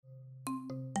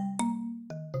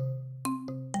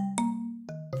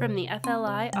From the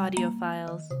FLI audio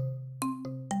files.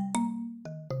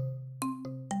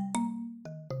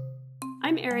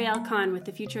 I'm Ariel Khan with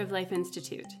the Future of Life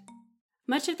Institute.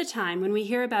 Much of the time, when we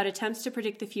hear about attempts to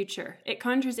predict the future, it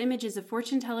conjures images of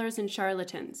fortune tellers and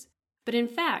charlatans. But in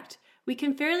fact, we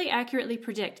can fairly accurately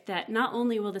predict that not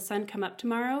only will the sun come up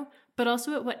tomorrow, but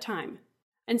also at what time.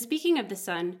 And speaking of the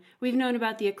sun, we've known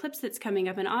about the eclipse that's coming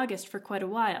up in August for quite a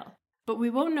while, but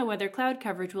we won't know whether cloud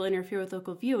coverage will interfere with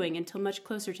local viewing until much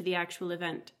closer to the actual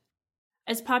event.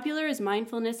 As popular as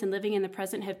mindfulness and living in the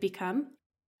present have become,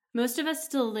 most of us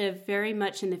still live very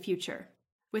much in the future,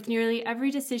 with nearly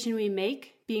every decision we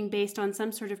make being based on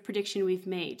some sort of prediction we've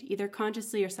made, either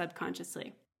consciously or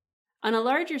subconsciously. On a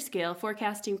larger scale,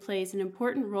 forecasting plays an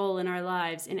important role in our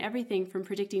lives in everything from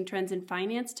predicting trends in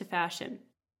finance to fashion.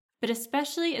 But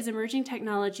especially as emerging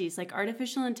technologies like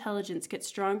artificial intelligence get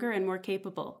stronger and more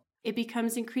capable, it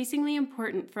becomes increasingly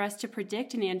important for us to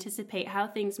predict and anticipate how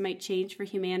things might change for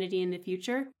humanity in the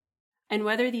future, and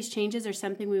whether these changes are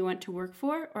something we want to work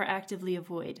for or actively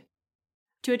avoid.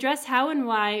 To address how and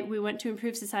why we want to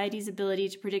improve society's ability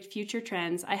to predict future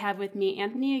trends, I have with me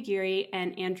Anthony Aguirre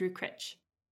and Andrew Critch.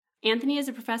 Anthony is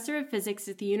a professor of physics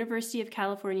at the University of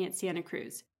California at Santa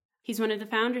Cruz. He's one of the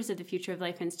founders of the Future of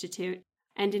Life Institute,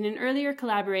 and in an earlier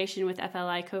collaboration with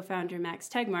FLI co-founder Max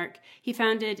Tegmark, he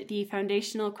founded the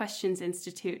Foundational Questions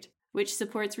Institute, which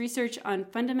supports research on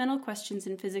fundamental questions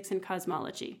in physics and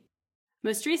cosmology.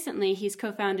 Most recently, he's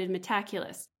co-founded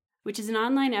Metaculus, which is an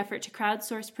online effort to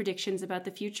crowdsource predictions about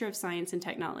the future of science and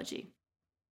technology.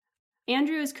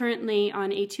 Andrew is currently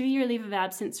on a 2-year leave of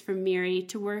absence from MIRI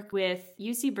to work with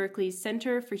UC Berkeley's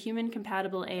Center for Human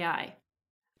Compatible AI.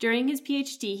 During his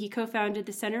PhD, he co-founded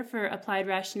the Center for Applied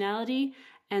Rationality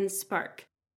and Spark.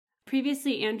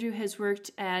 Previously, Andrew has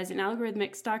worked as an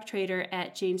algorithmic stock trader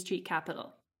at Jane Street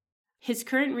Capital. His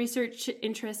current research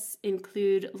interests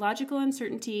include logical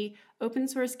uncertainty, open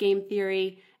source game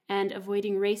theory, and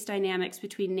avoiding race dynamics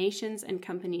between nations and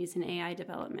companies in AI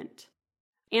development.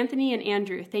 Anthony and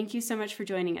Andrew, thank you so much for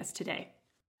joining us today.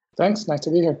 Thanks, nice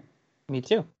to be here. Me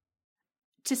too.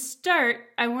 To start,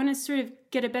 I want to sort of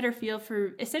get a better feel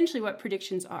for essentially what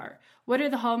predictions are. What are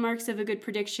the hallmarks of a good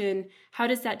prediction? How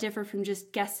does that differ from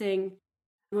just guessing?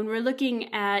 When we're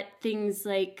looking at things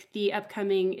like the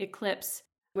upcoming eclipse,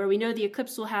 where we know the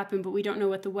eclipse will happen, but we don't know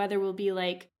what the weather will be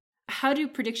like, how do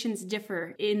predictions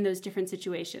differ in those different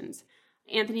situations?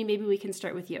 Anthony, maybe we can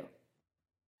start with you.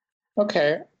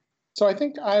 Okay, so I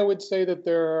think I would say that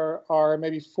there are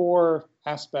maybe 4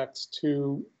 aspects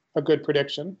to a good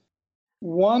prediction.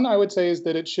 One, I would say, is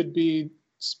that it should be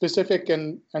specific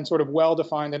and sort of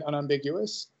well-defined and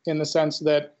unambiguous, in the sense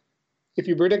that if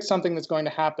you predict something that's going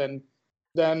to happen,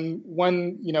 then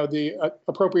when the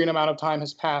appropriate amount of time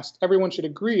has passed, everyone should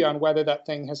agree on whether that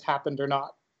thing has happened or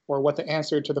not, or what the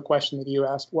answer to the question that you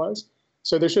asked was.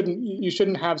 So you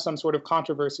shouldn't have some sort of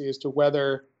controversy as to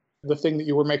whether the thing that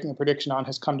you were making a prediction on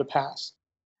has come to pass.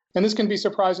 And this can be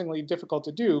surprisingly difficult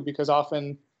to do, because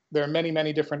often there are many,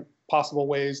 many different possible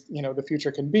ways the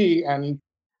future can be, and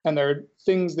there are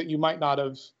things that you might not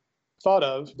have thought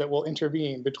of that will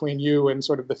intervene between you and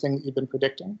sort of the thing that you've been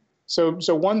predicting. So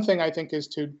one thing I think is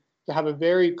to have a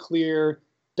very clear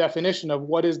definition of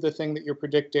what is the thing that you're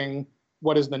predicting,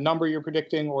 what is the number you're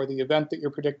predicting or the event that you're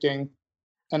predicting,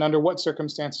 and under what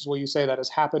circumstances will you say that has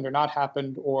happened or not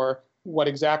happened, or what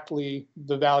exactly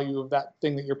the value of that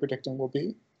thing that you're predicting will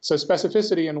be. So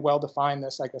specificity and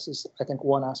well-definedness, I guess, is, I think,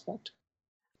 one aspect.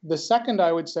 The second,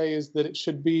 I would say, is that it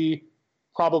should be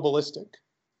probabilistic.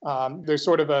 There's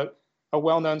sort of a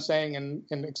well-known saying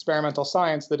in experimental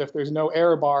science that if there's no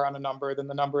error bar on a number, then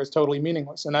the number is totally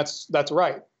meaningless. And that's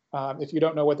right. If you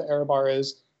don't know what the error bar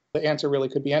is, the answer really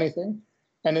could be anything.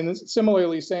 And then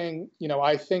similarly saying,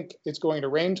 I think it's going to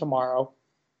rain tomorrow,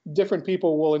 different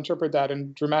people will interpret that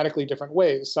in dramatically different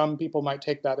ways. Some people might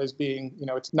take that as being,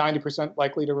 it's 90%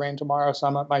 likely to rain tomorrow.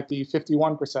 Some it might be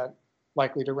 51%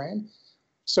 likely to rain.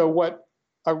 So what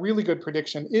a really good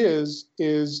prediction is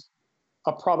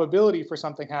a probability for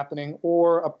something happening,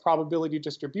 or a probability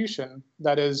distribution,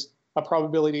 that is, a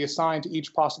probability assigned to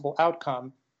each possible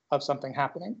outcome of something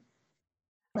happening.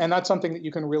 And that's something that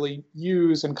you can really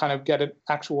use and kind of get an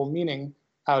actual meaning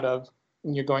out of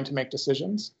when you're going to make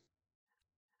decisions.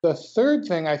 The third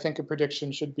thing I think a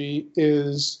prediction should be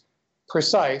is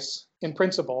precise in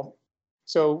principle.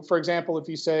 So, for example, if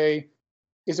you say,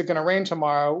 is it going to rain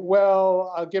tomorrow?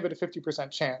 Well, I'll give it a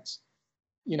 50% chance.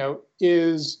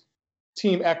 Is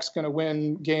team X going to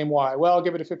win game Y? Well, I'll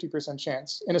give it a 50%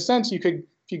 chance. In a sense, if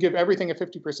you give everything a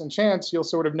 50% chance, you'll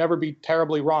sort of never be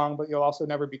terribly wrong, but you'll also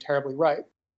never be terribly right.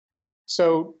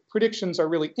 So predictions are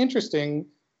really interesting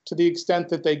to the extent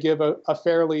that they give a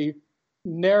fairly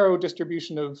narrow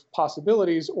distribution of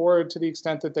possibilities, or to the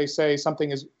extent that they say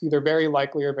something is either very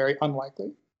likely or very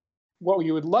unlikely. What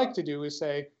you would like to do is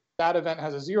say that event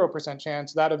has a 0%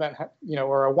 chance, that event,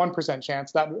 or a 1%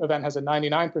 chance, that event has a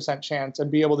 99% chance, and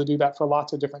be able to do that for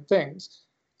lots of different things.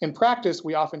 In practice,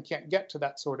 we often can't get to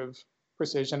that sort of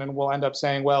precision, and we'll end up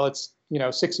saying, well, it's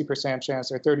 60%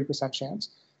 chance or 30%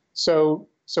 chance. So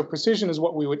precision is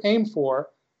what we would aim for.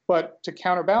 But to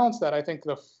counterbalance that, I think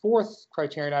the fourth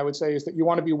criterion I would say is that you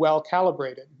want to be well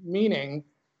calibrated, meaning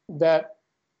that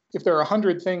if there are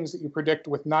 100 things that you predict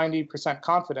with 90%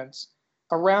 confidence,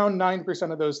 around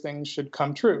 9% of those things should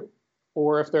come true.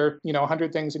 Or if there are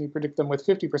 100 things and you predict them with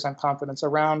 50% confidence,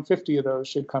 around 50 of those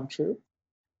should come true.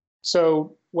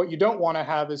 So what you don't want to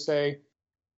have is say,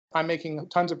 I'm making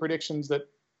tons of predictions that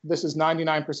this is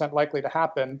 99% likely to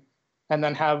happen, and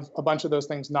then have a bunch of those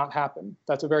things not happen.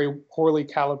 That's a very poorly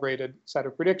calibrated set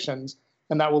of predictions,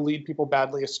 and that will lead people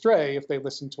badly astray if they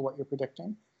listen to what you're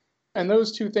predicting. And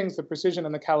those two things, the precision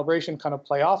and the calibration, kind of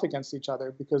play off against each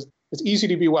other, because it's easy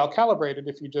to be well calibrated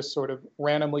if you just sort of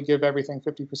randomly give everything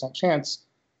 50% chance.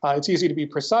 It's easy to be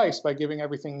precise by giving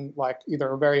everything like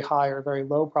either a very high or very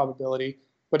low probability,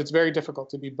 but it's very difficult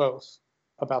to be both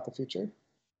about the future.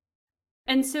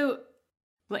 And so,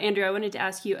 well, Andrew, I wanted to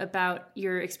ask you about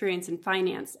your experience in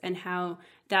finance and how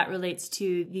that relates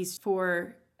to these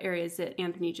four areas that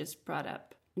Anthony just brought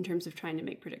up in terms of trying to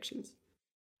make predictions.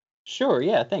 Sure,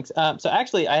 yeah, thanks. So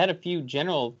actually, I had a few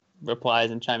general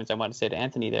replies and chime-ins I want to say to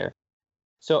Anthony there.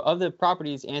 So of the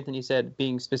properties, Anthony said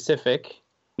being specific,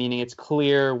 meaning it's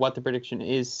clear what the prediction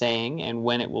is saying and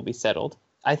when it will be settled.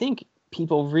 I think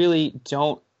people really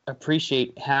don't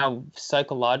appreciate how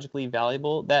psychologically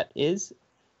valuable that is.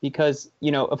 Because,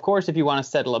 of course, if you want to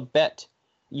settle a bet,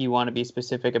 you want to be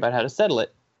specific about how to settle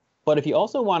it. But if you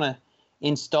also want to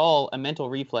install a mental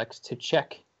reflex to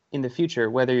check in the future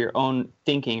whether your own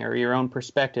thinking or your own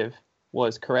perspective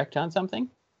was correct on something,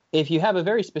 if you have a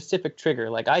very specific trigger,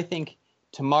 like I think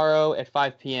tomorrow at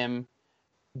 5 p.m.,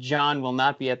 John will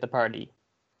not be at the party,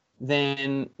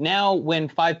 then now when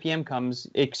 5 p.m. comes,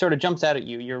 it sort of jumps out at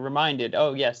you. You're reminded,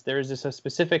 oh, yes, there is this a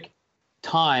specific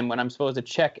time when I'm supposed to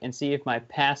check and see if my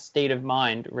past state of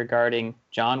mind regarding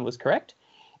John was correct.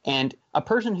 And a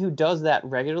person who does that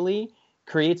regularly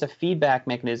creates a feedback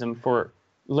mechanism for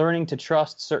learning to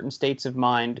trust certain states of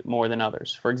mind more than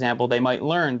others. For example, they might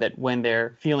learn that when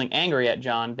they're feeling angry at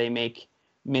John, they make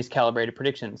miscalibrated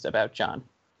predictions about John.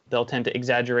 They'll tend to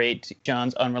exaggerate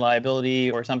John's unreliability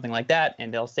or something like that,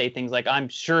 and they'll say things like, I'm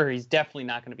sure he's definitely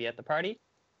not going to be at the party.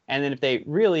 And then if they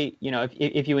really,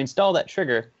 if you install that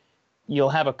trigger, you'll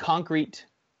have a concrete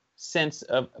sense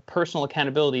of personal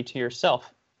accountability to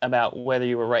yourself about whether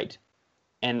you were right.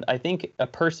 And I think a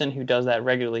person who does that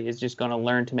regularly is just going to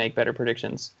learn to make better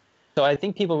predictions. So I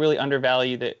think people really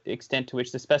undervalue the extent to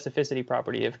which the specificity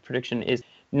property of prediction is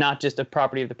not just a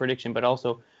property of the prediction, but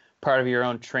also part of your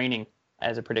own training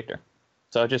as a predictor.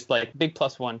 So just like big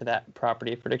 +1 to that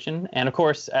property of prediction. And of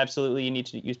course, absolutely, you need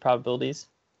to use probabilities.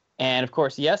 And of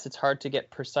course, yes, it's hard to get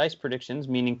precise predictions,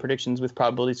 meaning predictions with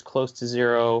probabilities close to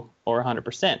 0 or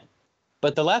 100%.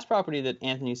 But the last property that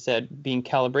Anthony said, being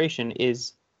calibration,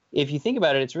 is, if you think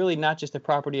about it, it's really not just a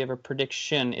property of a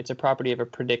prediction, it's a property of a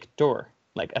predictor,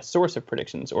 like a source of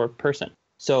predictions or a person.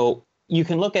 So you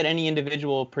can look at any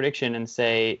individual prediction and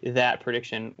say that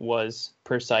prediction was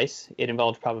precise. It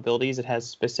involved probabilities. It has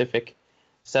specific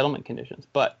settlement conditions.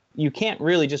 But you can't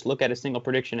really just look at a single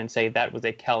prediction and say that was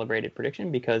a calibrated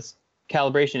prediction, because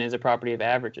calibration is a property of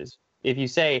averages. If you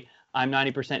say, I'm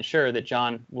 90% sure that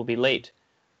John will be late,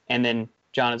 and then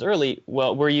John is early,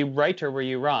 well, were you right or were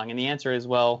you wrong? And the answer is,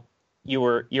 well, you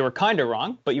were kind of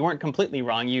wrong, but you weren't completely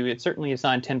wrong. You had certainly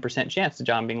assigned 10% chance to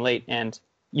John being late, and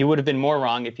you would have been more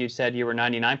wrong if you said you were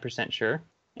 99% sure,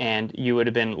 and you would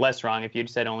have been less wrong if you'd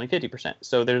said only 50%.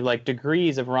 So there's like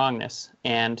degrees of wrongness,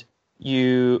 and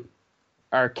you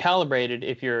are calibrated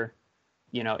if your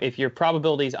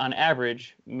probabilities on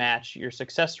average match your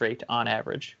success rate on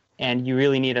average, and you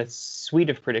really need a suite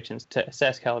of predictions to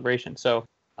assess calibration. So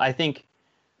I think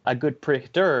a good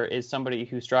predictor is somebody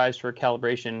who strives for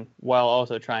calibration while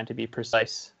also trying to be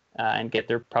precise and get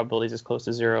their probabilities as close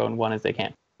to 0 and 1 as they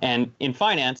can. And in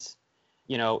finance,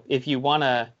 if you want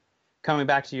to, coming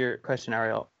back to your question,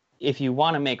 Ariel, if you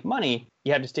want to make money,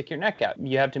 you have to stick your neck out.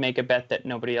 You have to make a bet that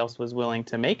nobody else was willing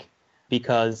to make,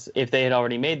 because if they had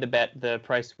already made the bet, the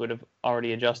price would have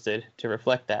already adjusted to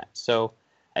reflect that. So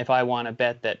if I want to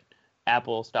bet that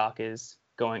Apple stock is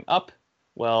going up,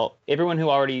 well, everyone who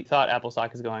already thought Apple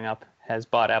stock is going up has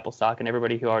bought Apple stock, and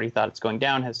everybody who already thought it's going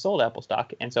down has sold Apple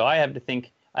stock. And so I have to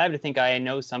think, I have to think I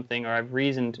know something or I've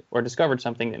reasoned or discovered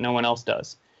something that no one else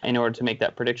does in order to make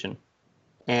that prediction.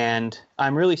 And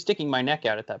I'm really sticking my neck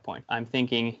out at that point. I'm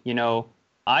thinking,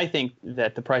 I think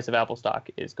that the price of Apple stock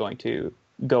is going to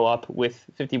go up with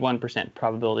 51%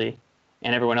 probability,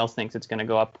 and everyone else thinks it's going to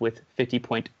go up with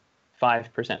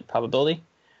 50.5% probability.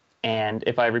 And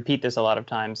if I repeat this a lot of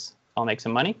times, I'll make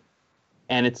some money.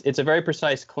 And it's a very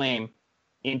precise claim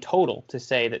in total to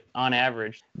say that on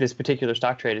average, this particular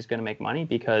stock trade is going to make money,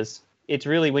 because it's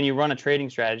really, when you run a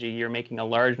trading strategy, you're making a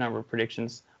large number of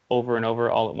predictions over and over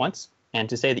all at once. And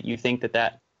to say that you think that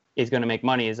that is going to make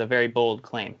money is a very bold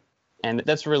claim. And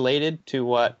that's related to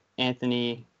what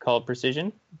Anthony called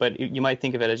precision, but you might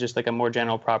think of it as just like a more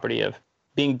general property of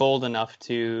being bold enough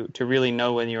to really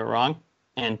know when you're wrong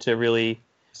and to really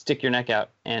stick your neck out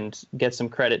and get some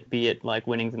credit, be it like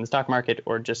winnings in the stock market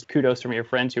or just kudos from your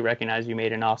friends who recognize you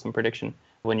made an awesome prediction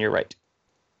when you're right.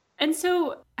 And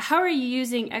so how are you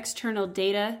using external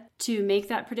data to make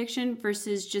that prediction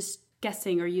versus just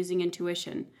guessing or using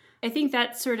intuition? I think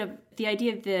that's sort of the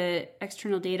idea of the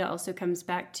external data also comes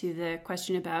back to the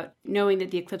question about knowing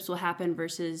that the eclipse will happen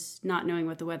versus not knowing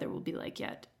what the weather will be like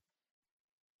yet.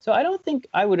 So I don't think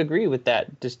I would agree with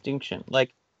that distinction.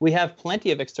 Like, we have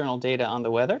plenty of external data on the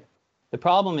weather. The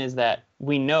problem is that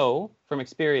we know from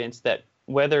experience that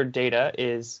weather data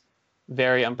is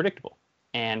very unpredictable.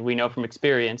 And we know from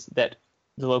experience that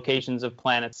the locations of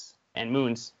planets and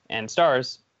moons and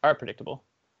stars are predictable.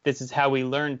 This is how we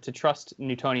learned to trust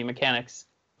Newtonian mechanics,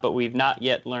 but we've not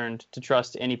yet learned to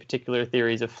trust any particular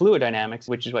theories of fluid dynamics,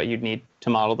 which is what you'd need to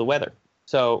model the weather.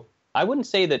 So I wouldn't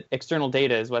say that external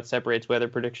data is what separates weather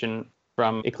prediction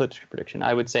from eclipse prediction.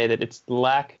 I would say that it's the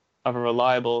lack of a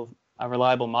reliable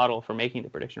model for making the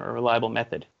prediction, or a reliable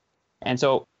method. And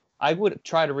so I would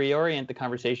try to reorient the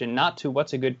conversation not to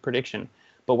what's a good prediction,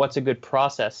 but what's a good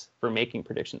process for making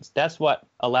predictions. That's what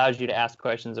allows you to ask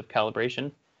questions of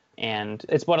calibration. And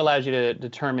it's what allows you to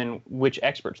determine which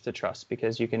experts to trust,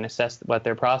 because you can assess what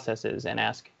their process is and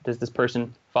ask, does this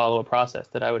person follow a process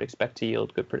that I would expect to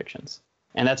yield good predictions?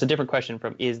 And that's a different question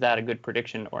from, is that a good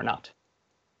prediction or not?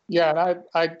 Yeah, and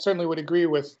I certainly would agree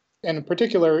with, and in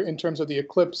particular, in terms of the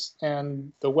eclipse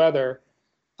and the weather,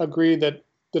 agree that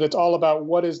it's all about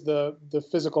what is the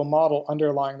physical model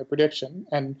underlying the prediction.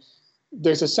 And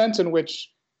there's a sense in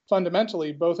which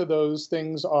fundamentally both of those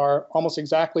things are almost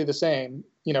exactly the same,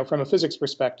 from a physics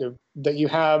perspective, that you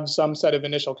have some set of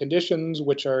initial conditions,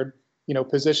 which are,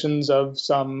 positions of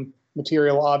some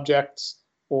material objects,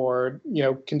 or,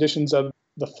 conditions of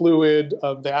the fluid,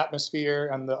 of the atmosphere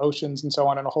and the oceans and so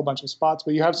on, in a whole bunch of spots.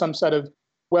 But you have some set of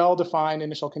well-defined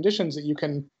initial conditions that you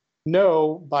can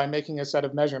know by making a set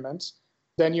of measurements.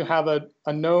 Then you have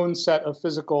a known set of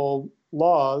physical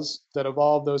laws that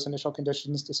evolve those initial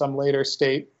conditions to some later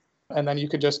state. And then you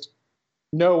could just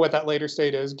know what that later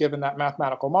state is given that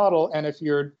mathematical model. And if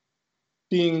you're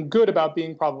being good about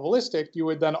being probabilistic, you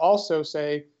would then also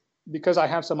say, because I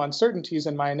have some uncertainties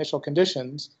in my initial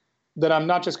conditions, that I'm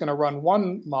not just going to run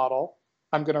one model,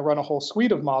 I'm going to run a whole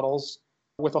suite of models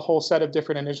with a whole set of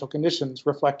different initial conditions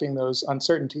reflecting those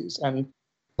uncertainties. And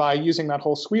by using that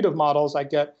whole suite of models, I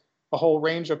get a whole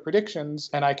range of predictions,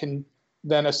 and I can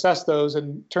then assess those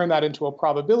and turn that into a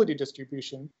probability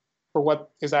distribution for what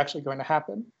is actually going to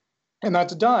happen. And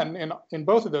that's done in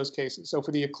both of those cases. So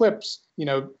for the eclipse,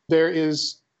 there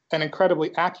is an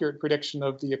incredibly accurate prediction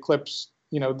of the eclipse,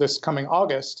 this coming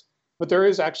August, but there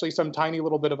is actually some tiny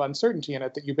little bit of uncertainty in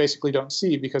it that you basically don't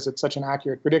see because it's such an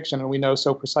accurate prediction and we know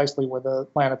so precisely where the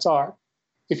planets are.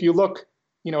 If you look,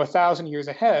 1,000 years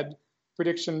ahead,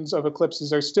 predictions of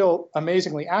eclipses are still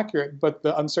amazingly accurate, but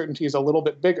the uncertainty is a little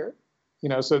bit bigger.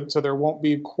 So there won't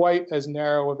be quite as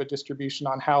narrow of a distribution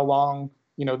on how long,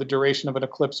 the duration of an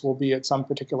eclipse will be at some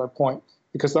particular point,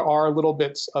 because there are little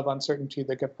bits of uncertainty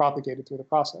that get propagated through the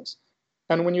process.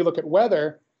 And when you look at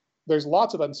weather, there's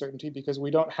lots of uncertainty because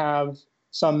we don't have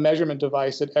some measurement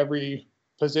device at every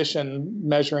position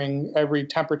measuring every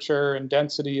temperature and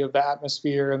density of the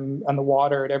atmosphere and the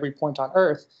water at every point on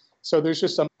Earth. So there's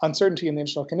just some uncertainty in the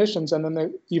initial conditions. And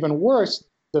then even worse,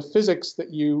 the physics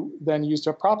that you then use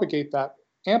to propagate that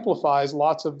amplifies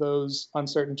lots of those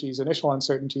uncertainties, initial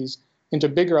uncertainties, into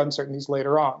bigger uncertainties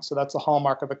later on. So that's the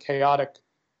hallmark of a chaotic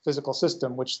physical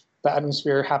system, which the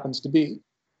atmosphere happens to be.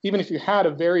 Even if you had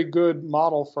a very good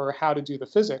model for how to do the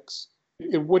physics,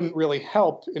 it wouldn't really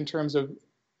help in terms of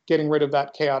getting rid of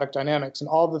that chaotic dynamics. And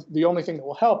the only thing that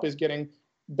will help is getting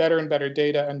better and better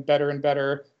data and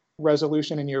better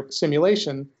resolution in your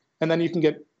simulation. And then you can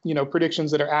get,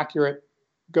 predictions that are accurate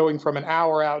going from an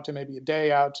hour out to maybe a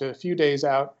day out to a few days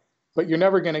out. But you're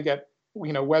never going to get,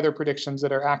 weather predictions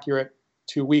that are accurate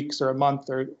 2 weeks or a month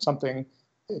or something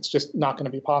It's just not going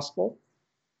to be possible.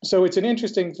 So it's an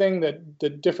interesting thing that the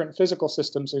different physical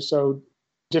systems are so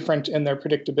different in their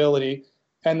predictability.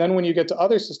 And then when you get to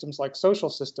other systems like social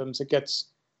systems, it gets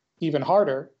even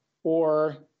harder.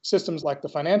 Or systems like the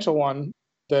financial one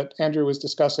that Andrew was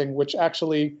discussing, which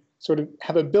actually sort of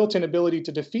have a built-in ability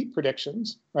to defeat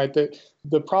predictions, right?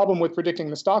 The problem with predicting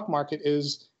the stock market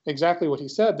is exactly what he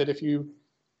said, that if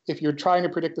you're trying to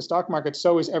predict the stock market,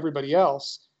 so is everybody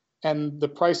else. And the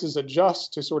prices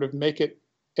adjust to sort of make it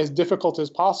as difficult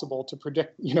as possible to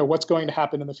predict, what's going to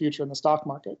happen in the future in the stock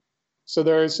market. So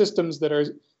there are systems that are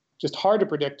just hard to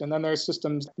predict. And then there are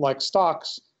systems like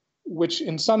stocks, which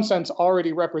in some sense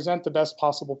already represent the best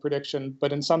possible prediction,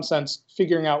 but in some sense,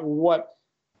 figuring out what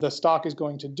the stock is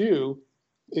going to do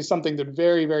is something that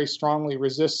very, very strongly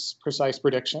resists precise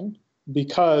prediction,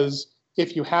 because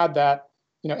if you had that,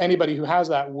 anybody who has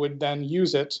that would then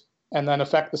use it and then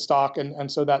affect the stock.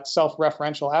 And so that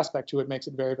self-referential aspect to it makes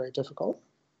it very, very difficult.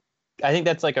 I think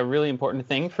that's like a really important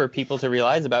thing for people to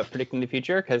realize about predicting the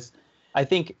future, because I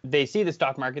think they see the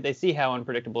stock market, they see how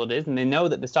unpredictable it is, and they know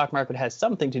that the stock market has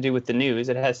something to do with the news.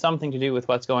 It has something to do with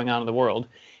what's going on in the world.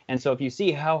 And so if you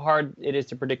see how hard it is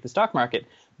to predict the stock market,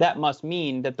 that must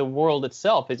mean that the world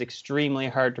itself is extremely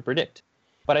hard to predict.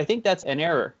 But I think that's an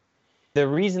error. The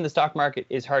reason the stock market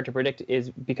is hard to predict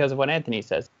is because of what Anthony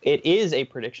says. It is a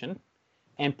prediction,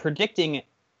 and predicting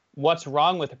what's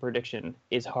wrong with a prediction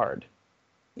is hard.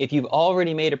 If you've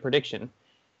already made a prediction,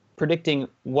 predicting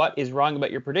what is wrong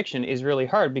about your prediction is really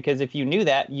hard, because if you knew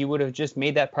that, you would have just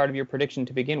made that part of your prediction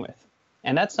to begin with.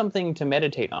 And that's something to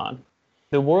meditate on.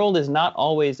 The world is not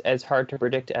always as hard to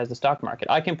predict as the stock market.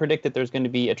 I can predict that there's going to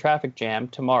be a traffic jam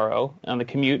tomorrow on the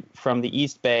commute from the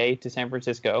East Bay to San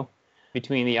Francisco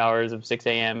between the hours of 6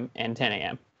 a.m. and 10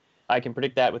 a.m. I can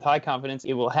predict that with high confidence.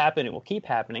 It will happen. It will keep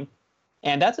happening.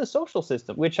 And that's a social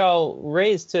system, which I'll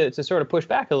raise to sort of push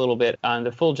back a little bit on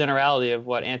the full generality of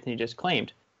what Anthony just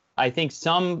claimed. I think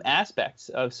some aspects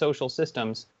of social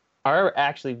systems are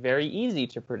actually very easy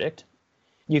to predict.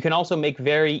 You can also make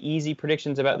very easy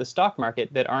predictions about the stock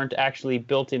market that aren't actually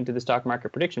built into the stock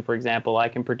market prediction. For example, I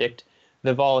can predict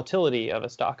the volatility of a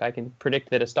stock. I can predict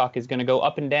that a stock is going to go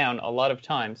up and down a lot of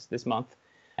times this month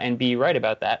and be right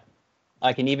about that.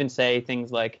 I can even say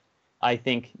things like, I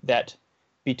think that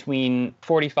between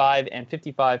 45 and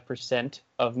 55%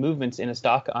 of movements in a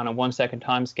stock on a 1 second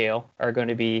time scale are going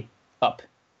to be up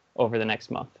over the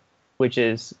next month, which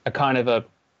is a kind of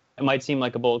it might seem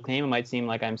like a bold claim. It might seem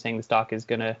like I'm saying the stock is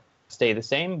going to stay the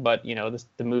same, but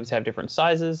the moves have different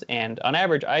sizes. And on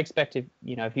average, I expect if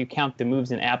you count the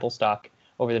moves in Apple stock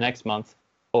over the next month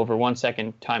over 1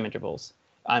 second time intervals,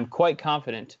 I'm quite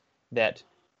confident that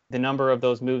the number of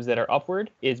those moves that are upward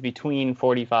is between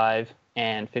 45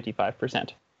 and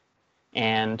 55%.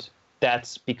 And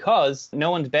that's because no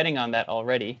one's betting on that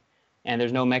already, and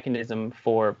there's no mechanism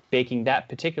for baking that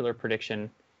particular prediction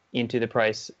into the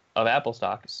price of Apple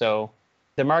stock. So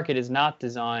the market is not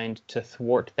designed to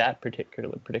thwart that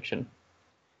particular prediction.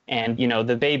 And,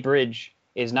 the Bay Bridge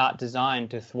is not designed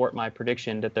to thwart my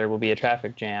prediction that there will be a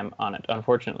traffic jam on it,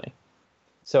 unfortunately.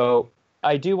 So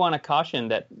I do want to caution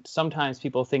that sometimes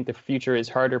people think the future is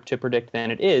harder to predict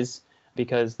than it is,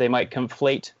 because they might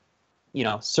conflate,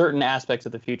 certain aspects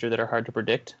of the future that are hard to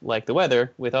predict, like the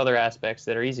weather, with other aspects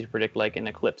that are easy to predict, like an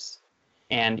eclipse.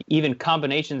 And even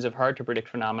combinations of hard to predict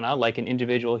phenomena, like an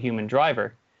individual human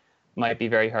driver, might be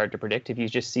very hard to predict. If you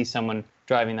just see someone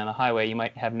driving down the highway, you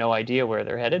might have no idea where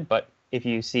they're headed. But if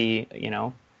you see,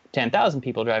 10,000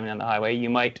 people driving down the highway, you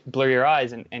might blur your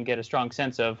eyes and get a strong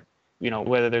sense of,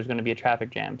 whether there's going to be a traffic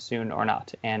jam soon or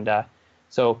not. And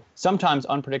so sometimes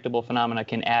unpredictable phenomena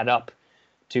can add up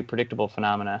to predictable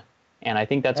phenomena. And I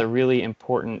think that's a really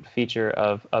important feature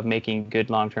of making good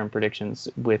long-term predictions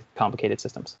with complicated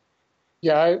systems.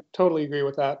 Yeah, I totally agree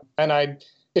with that. And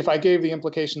if I gave the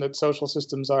implication that social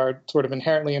systems are sort of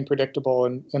inherently unpredictable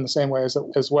in the same way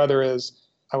as weather is,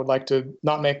 I would like to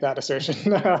not make that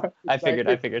assertion. I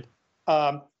figured.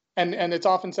 And it's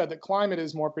often said that climate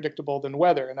is more predictable than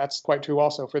weather, and that's quite true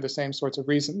also for the same sorts of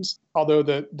reasons. Although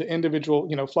the individual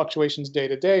fluctuations day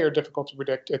to day are difficult to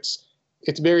predict,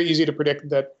 it's very easy to predict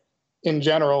that in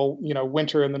general,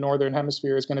 winter in the northern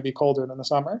hemisphere is going to be colder than the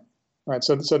summer. Right.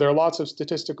 So there are lots of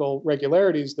statistical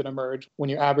regularities that emerge when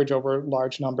you average over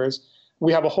large numbers.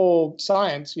 We have a whole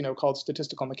science, called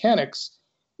statistical mechanics,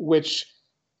 which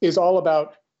is all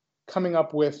about coming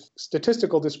up with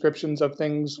statistical descriptions of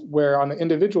things where on the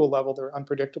individual level they're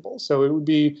unpredictable. So it would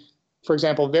be, for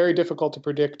example, very difficult to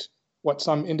predict what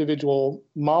some individual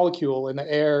molecule in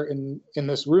the air in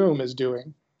this room is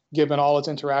doing, given all its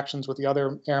interactions with the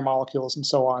other air molecules and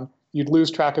so on. You'd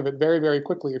lose track of it very, very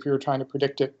quickly if you were trying to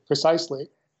predict it precisely.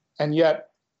 And yet,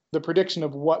 the prediction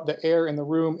of what the air in the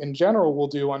room in general will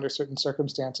do under certain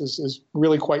circumstances is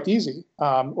really quite easy,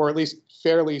 or at least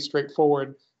fairly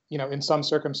straightforward. In some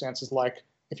circumstances, like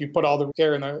if you put all the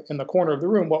air in the corner of the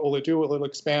room, what will it do? Will it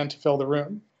expand to fill the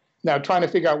room? Now, trying to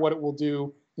figure out what it will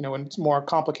do, when it's a more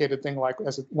complicated thing, like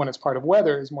when it's part of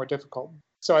weather, is more difficult.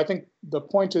 So I think the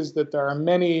point is that there are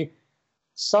many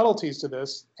subtleties to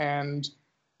this, and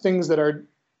things that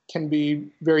can be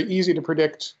very easy to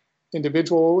predict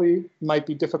individually might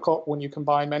be difficult when you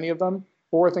combine many of them,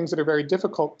 or things that are very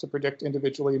difficult to predict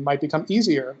individually might become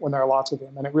easier when there are lots of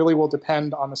them. And it really will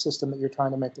depend on the system that you're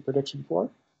trying to make the prediction for.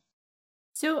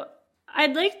 So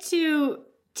I'd like to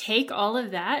take all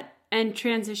of that and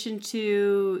transition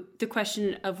to the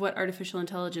question of what artificial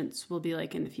intelligence will be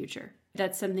like in the future.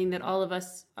 That's something that all of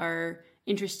us are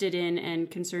interested in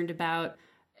and concerned about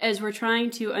as we're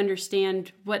trying to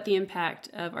understand what the impact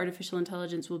of artificial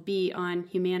intelligence will be on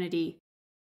humanity.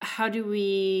 How do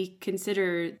we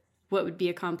consider what would be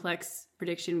a complex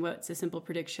prediction? What's a simple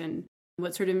prediction?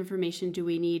 What sort of information do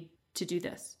we need to do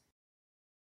this?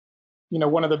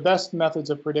 One of the best methods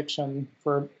of prediction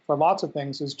for lots of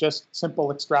things is just simple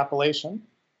extrapolation.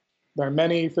 There are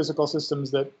many physical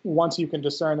systems that once you can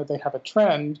discern that they have a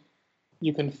trend,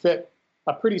 you can fit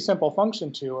a pretty simple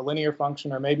function to, a linear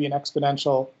function or maybe an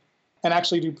exponential, and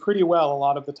actually do pretty well a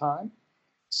lot of the time.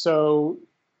 So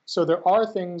there are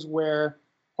things where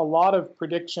a lot of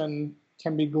prediction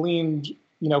can be gleaned,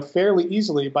 fairly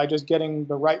easily by just getting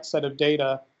the right set of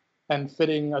data and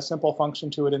fitting a simple function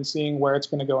to it and seeing where it's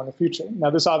going to go in the future. Now,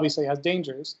 this obviously has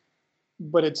dangers,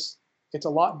 but it's a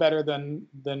lot better than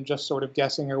just sort of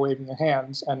guessing or waving your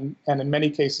hands, and in many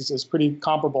cases is pretty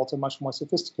comparable to much more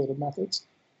sophisticated methods.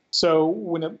 So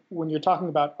when you're talking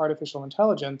about artificial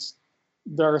intelligence,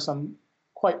 there are some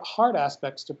quite hard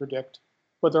aspects to predict,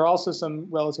 but there are also some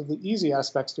relatively easy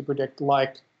aspects to predict,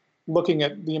 like looking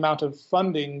at the amount of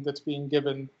funding that's being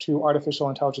given to artificial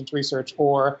intelligence research,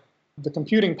 or the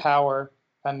computing power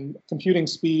and computing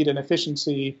speed and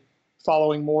efficiency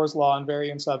following Moore's law and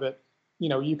variants of it.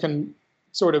 You can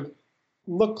sort of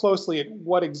look closely at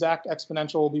what exact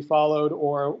exponential will be followed,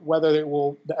 or whether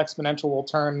the exponential will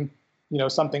turn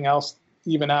something else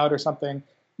even out or something.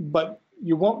 But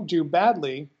you won't do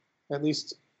badly, at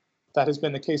least that has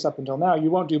been the case up until now.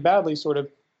 You won't do badly sort of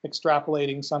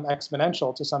extrapolating some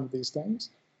exponential to some of these things.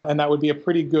 And that would be a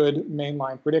pretty good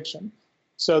mainline prediction.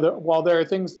 So while there are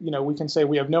things, we can say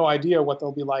we have no idea what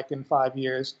they'll be like in 5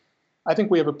 years, I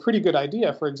think we have a pretty good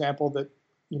idea, for example, that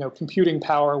computing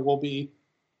power will be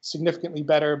significantly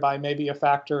better by maybe a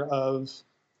factor of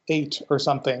 8 or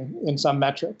something in some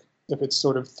metric, if it's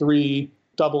sort of 3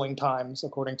 doubling times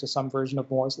according to some version of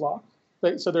Moore's law.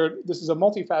 So this is a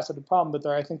multifaceted problem, but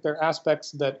I think there are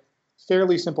aspects that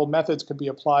fairly simple methods could be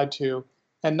applied to,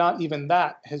 and not even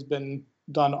that has been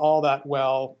done all that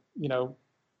well,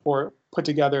 or put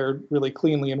together really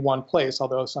cleanly in one place,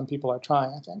 although some people are trying,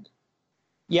 I think.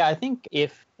 Yeah, I think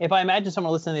if I imagine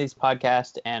someone listening to these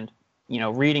podcasts and,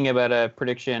 reading about a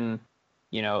prediction,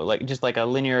 like a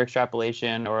linear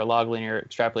extrapolation or a log linear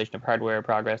extrapolation of hardware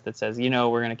progress that says, we're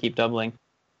going to keep doubling.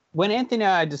 When Anthony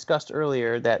and I discussed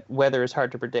earlier that weather is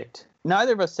hard to predict,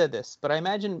 neither of us said this, but I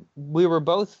imagine we were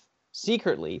both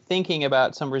secretly thinking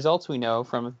about some results we know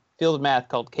from a field of math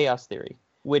called chaos theory,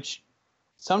 which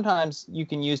sometimes you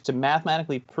can use to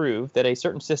mathematically prove that a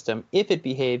certain system, if it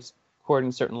behaves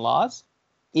according to certain laws,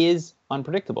 is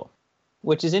unpredictable,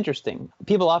 which is interesting.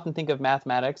 People often think of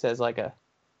mathematics as like a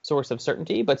source of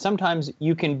certainty, but sometimes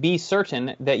you can be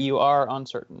certain that you are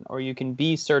uncertain, or you can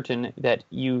be certain that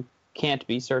you can't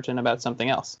be certain about something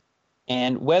else.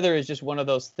 And weather is just one of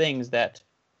those things that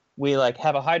we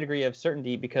have a high degree of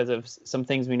certainty because of some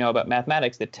things we know about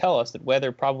mathematics that tell us that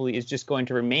weather probably is just going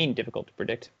to remain difficult to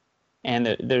predict.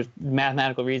 And there's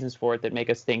mathematical reasons for it that make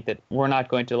us think that we're not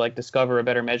going to discover a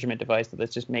better measurement device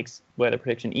that just makes weather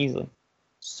prediction easily.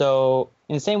 So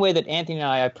in the same way that Anthony and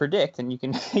I predict, and you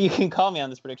can call me on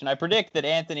this prediction, I predict that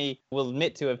Anthony will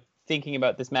admit to thinking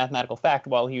about this mathematical fact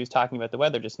while he was talking about the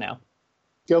weather just now.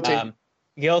 Guilty.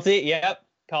 Guilty. Yep.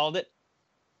 Called it.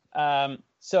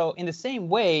 So in the same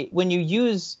way, when you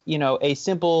use, a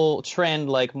simple trend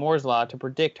like Moore's law to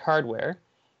predict hardware,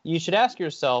 you should ask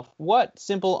yourself what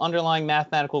simple underlying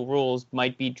mathematical rules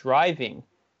might be driving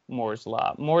Moore's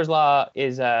law. Moore's law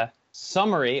is a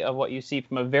summary of what you see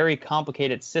from a very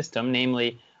complicated system,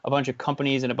 namely a bunch of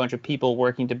companies and a bunch of people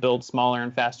working to build smaller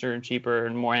and faster and cheaper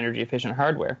and more energy efficient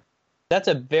hardware. That's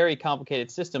a very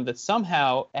complicated system that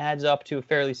somehow adds up to a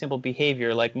fairly simple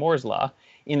behavior like Moore's law,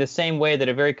 in the same way that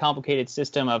a very complicated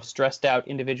system of stressed out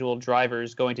individual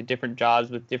drivers going to different jobs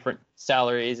with different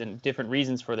salaries and different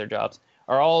reasons for their jobs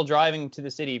are all driving to the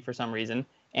city for some reason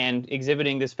and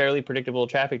exhibiting this fairly predictable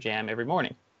traffic jam every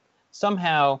morning.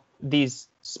 Somehow, these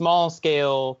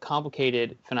small-scale,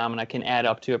 complicated phenomena can add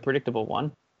up to a predictable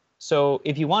one. So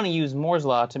if you want to use Moore's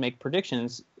law to make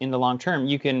predictions in the long term,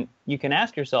 you can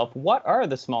ask yourself, what are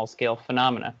the small-scale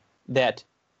phenomena that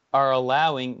are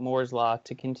allowing Moore's law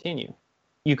to continue?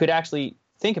 You could actually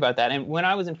think about that. And when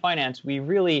I was in finance, we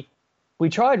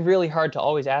tried really hard to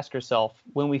always ask ourselves,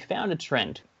 when we found a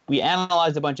trend, we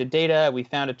analyzed a bunch of data, we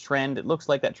found a trend, it looks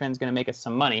like that trend's going to make us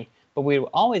some money, but we would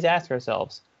always ask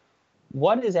ourselves,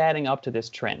 what is adding up to this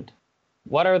trend?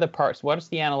 What are the parts? What is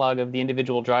the analog of the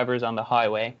individual drivers on the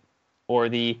highway or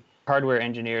the hardware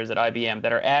engineers at IBM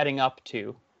that are adding up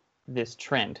to this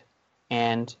trend?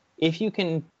 And if you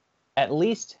can at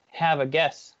least have a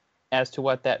guess as to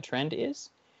what that trend is,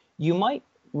 you might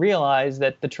realize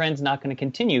that the trend's not going to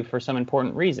continue for some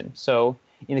important reason. So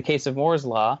in the case of Moore's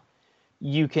law,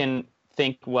 you can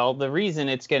think, well, the reason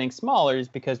it's getting smaller is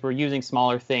because we're using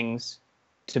smaller things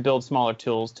to build smaller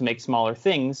tools, to make smaller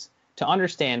things, to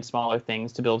understand smaller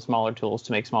things, to build smaller tools,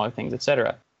 to make smaller things,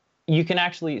 etc. You can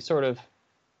actually sort of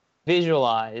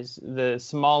visualize the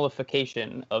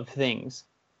smallification of things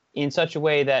in such a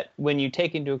way that when you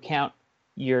take into account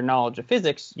your knowledge of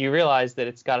physics, you realize that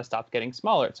it's got to stop getting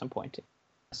smaller at some point.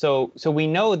 So we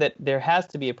know that there has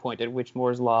to be a point at which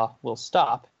Moore's law will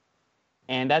stop.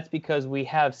 And that's because we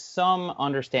have some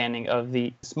understanding of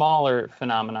the smaller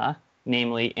phenomena,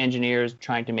 namely engineers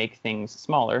trying to make things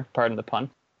smaller, pardon the pun,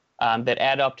 that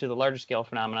add up to the larger scale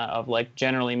phenomena of like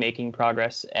generally making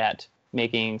progress at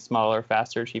making smaller,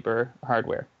 faster, cheaper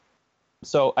hardware.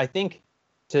 So I think,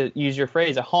 to use your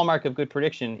phrase, a hallmark of good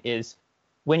prediction is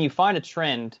when you find a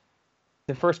trend,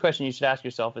 the first question you should ask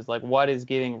yourself is like, what is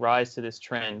giving rise to this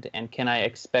trend, and can I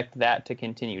expect that to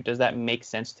continue? Does that make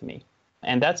sense to me?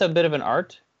 And that's a bit of an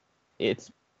art. It's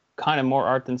kind of more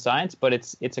art than science, but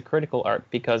it's a critical art,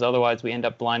 because otherwise we end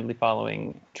up blindly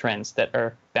following trends that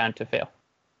are bound to fail.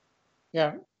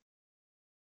 Yeah.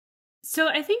 So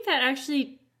I think that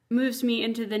actually moves me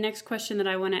into the next question that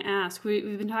I want to ask.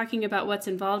 We've been talking about what's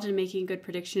involved in making a good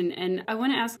prediction, and I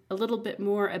want to ask a little bit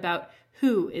more about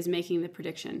who is making the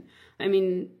prediction. I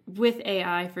mean, with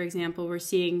AI, for example, we're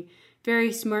seeing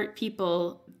very smart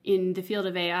people in the field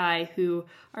of AI who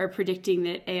are predicting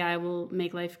that AI will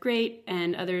make life great,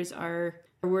 and others are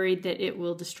worried that it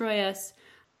will destroy us.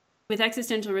 With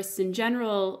existential risks in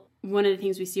general, one of the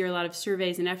things we see are a lot of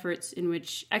surveys and efforts in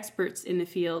which experts in the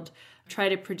field try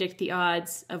to predict the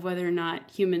odds of whether or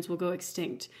not humans will go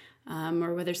extinct,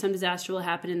 or whether some disaster will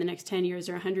happen in the next 10 years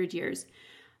or 100 years.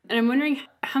 And I'm wondering,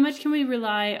 how much can we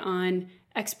rely on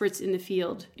experts in the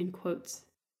field, in quotes?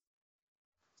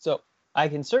 So I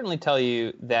can certainly tell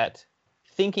you that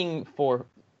thinking for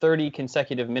 30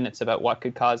 consecutive minutes about what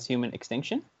could cause human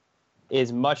extinction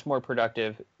is much more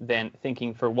productive than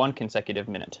thinking for one consecutive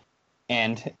minute.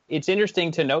 And it's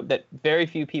interesting to note that very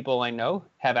few people I know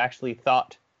have actually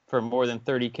thought for more than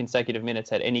 30 consecutive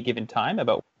minutes at any given time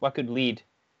about what could lead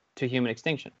to human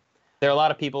extinction. There are a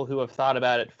lot of people who have thought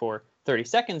about it for 30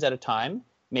 seconds at a time,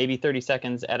 maybe 30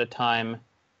 seconds at a time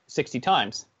 60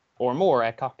 times or more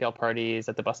at cocktail parties,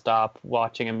 at the bus stop,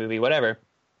 watching a movie, whatever.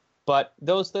 But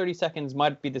those 30 seconds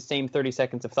might be the same 30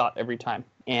 seconds of thought every time.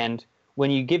 And when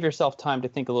you give yourself time to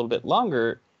think a little bit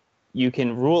longer, you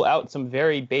can rule out some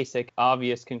very basic,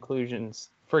 obvious conclusions.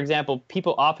 For example,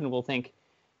 people often will think,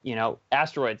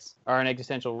 asteroids are an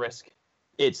existential risk.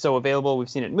 It's so available, we've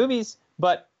seen it in movies,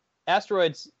 but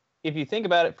asteroids, if you think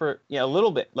about it for a little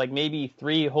bit, like maybe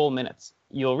 3 whole minutes,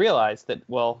 you'll realize that,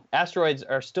 asteroids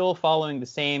are still following the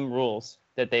same rules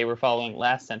that they were following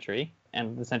last century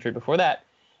and the century before that.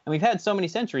 And we've had so many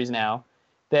centuries now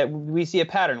that we see a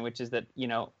pattern, which is that,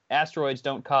 asteroids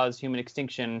don't cause human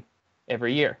extinction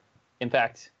every year. In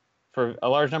fact, for a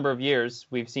large number of years,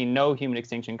 we've seen no human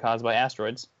extinction caused by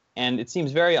asteroids. And it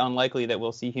seems very unlikely that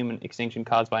we'll see human extinction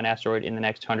caused by an asteroid in the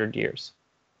next 100 years.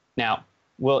 Now,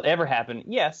 will it ever happen?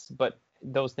 Yes, but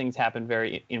those things happen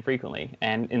very infrequently.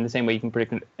 And in the same way you can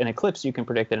predict an eclipse, you can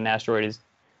predict that an asteroid is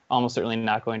almost certainly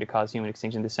not going to cause human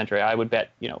extinction this century. I would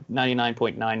bet,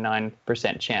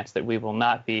 99.99% chance that we will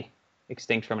not be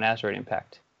extinct from an asteroid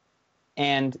impact.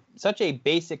 And such a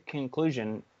basic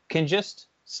conclusion can just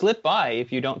slip by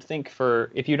if you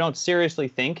don't seriously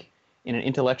think in an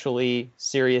intellectually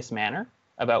serious manner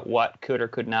about what could or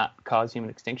could not cause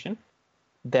human extinction.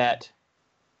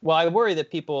 I worry that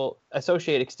people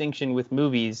associate extinction with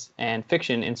movies and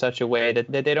fiction in such a way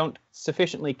that they don't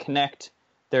sufficiently connect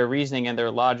their reasoning and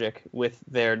their logic with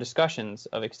their discussions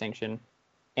of extinction.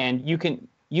 And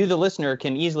you, the listener,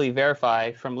 can easily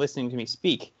verify from listening to me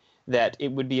speak that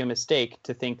it would be a mistake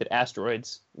to think that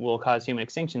asteroids will cause human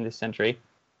extinction this century.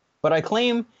 But I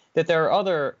claim that there are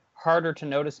other harder to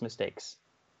notice mistakes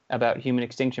about human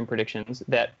extinction predictions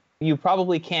that you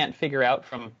probably can't figure out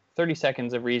from 30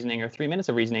 seconds of reasoning or 3 minutes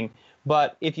of reasoning.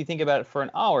 But if you think about it for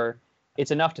an hour,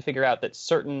 it's enough to figure out that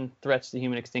certain threats to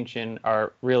human extinction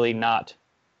are really not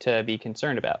to be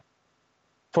concerned about.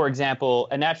 For example,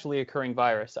 a naturally occurring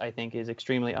virus, I think, is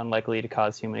extremely unlikely to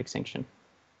cause human extinction.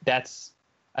 That's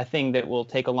a thing that will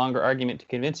take a longer argument to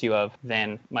convince you of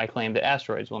than my claim that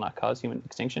asteroids will not cause human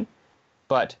extinction.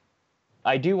 But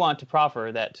I do want to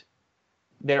proffer that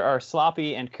there are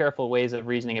sloppy and careful ways of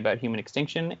reasoning about human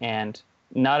extinction, and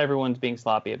not everyone's being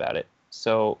sloppy about it.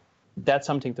 So that's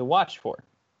something to watch for,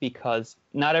 because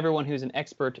not everyone who's an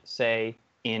expert, say,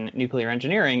 in nuclear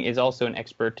engineering is also an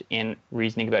expert in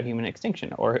reasoning about human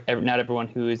extinction, or not everyone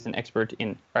who is an expert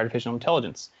in artificial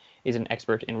intelligence is an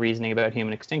expert in reasoning about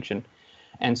human extinction.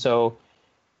 And so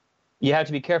you have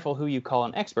to be careful who you call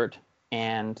an expert,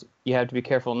 and you have to be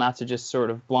careful not to just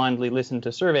sort of blindly listen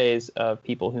to surveys of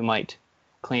people who might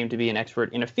claim to be an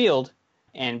expert in a field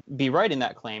and be right in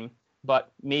that claim,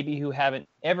 but maybe who haven't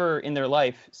ever in their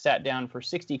life sat down for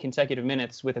 60 consecutive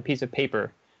minutes with a piece of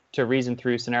paper to reason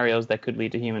through scenarios that could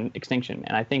lead to human extinction.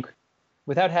 And I think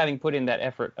without having put in that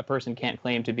effort, a person can't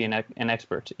claim to be an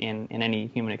expert in any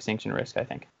human extinction risk, I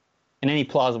think. In any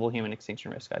plausible human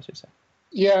extinction risk, I should say.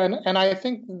 Yeah, and I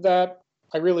think that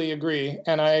I really agree.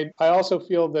 And I also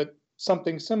feel that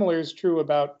something similar is true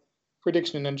about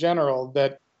prediction in general,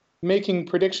 that making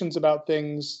predictions about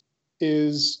things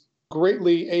is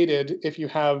greatly aided if you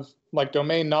have like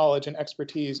domain knowledge and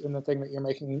expertise in the thing that you're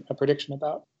making a prediction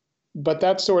about. But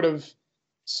that's sort of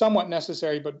somewhat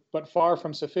necessary, but far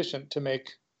from sufficient to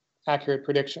make accurate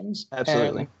predictions.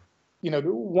 Absolutely. And,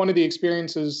 one of the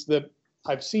experiences that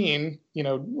I've seen,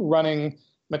 running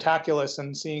Metaculus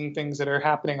and seeing things that are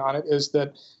happening on it is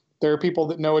that there are people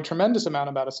that know a tremendous amount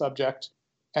about a subject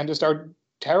and just are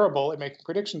terrible at making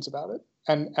predictions about it.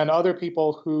 And other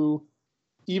people who,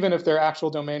 even if their actual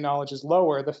domain knowledge is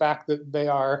lower, the fact that they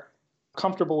are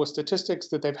comfortable with statistics,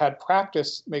 that they've had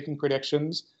practice making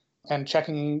predictions and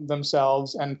checking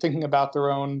themselves and thinking about their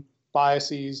own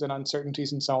biases and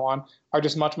uncertainties and so on, are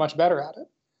just much, much better at it.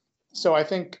 So I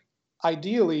think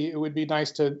ideally it would be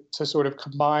nice to sort of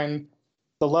combine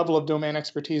the level of domain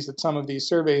expertise that some of these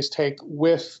surveys take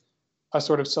with a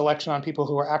sort of selection on people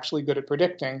who are actually good at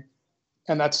predicting.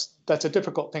 And that's a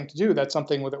difficult thing to do. That's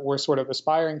something that we're sort of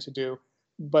aspiring to do.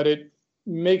 But it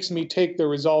makes me take the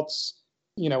results,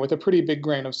 with a pretty big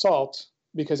grain of salt,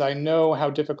 because I know how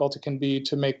difficult it can be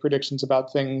to make predictions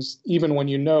about things, even when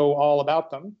you know all about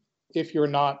them, if you're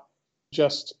not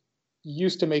just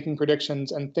used to making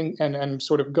predictions and and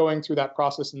sort of going through that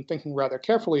process and thinking rather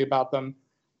carefully about them.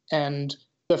 And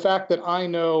the fact that I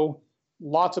know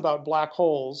lots about black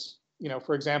holes,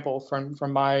 for example,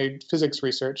 from my physics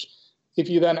research, if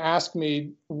you then ask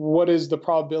me what is the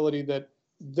probability that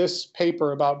this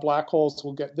paper about black holes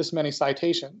will get this many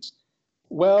citations,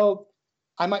 well,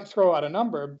 I might throw out a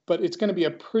number, but it's going to be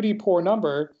a pretty poor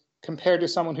number compared to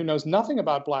someone who knows nothing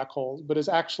about black holes, but has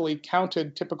actually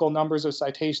counted typical numbers of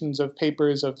citations of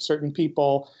papers of certain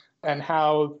people and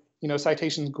how,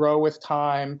 citations grow with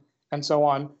time and so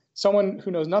on. Someone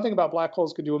who knows nothing about black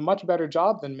holes could do a much better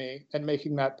job than me at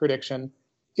making that prediction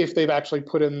if they've actually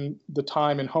put in the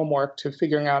time and homework to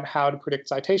figuring out how to predict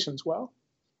citations well.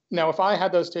 Now, if I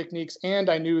had those techniques and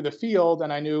I knew the field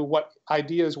and I knew what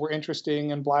ideas were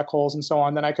interesting in black holes and so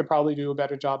on, then I could probably do a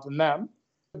better job than them.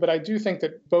 But I do think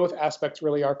that both aspects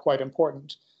really are quite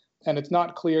important. And it's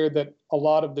not clear that a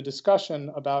lot of the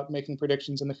discussion about making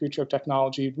predictions in the future of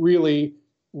technology really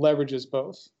leverages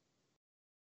both.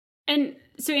 And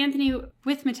so, Anthony,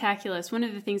 with Metaculus, one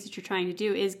of the things that you're trying to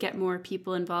do is get more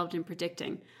people involved in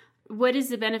predicting. What is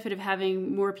the benefit of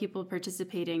having more people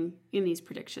participating in these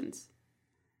predictions?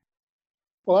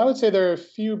 Well, I would say there are a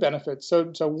few benefits.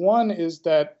 So one is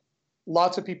that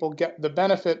lots of people get the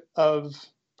benefit of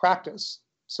practice.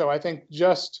 So I think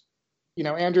just,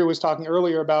 Andrew was talking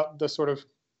earlier about the sort of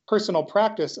personal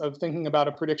practice of thinking about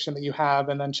a prediction that you have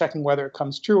and then checking whether it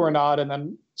comes true or not, and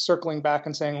then circling back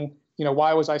and saying,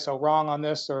 why was I so wrong on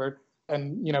this?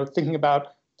 And thinking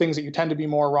about things that you tend to be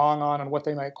more wrong on and what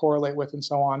they might correlate with and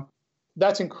so on.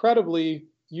 That's incredibly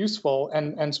useful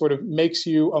and sort of makes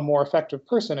you a more effective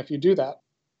person if you do that.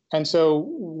 And so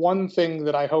one thing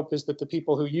that I hope is that the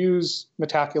people who use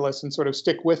Metaculus and sort of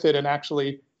stick with it and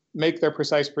actually make their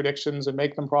precise predictions and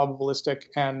make them probabilistic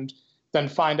and then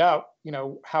find out,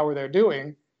 how are they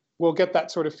doing, will get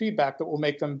that sort of feedback that will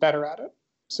make them better at it.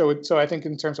 So I think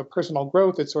in terms of personal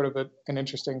growth, it's sort of an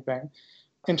interesting thing.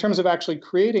 In terms of actually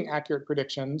creating accurate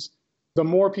predictions, the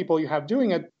more people you have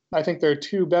doing it, I think there are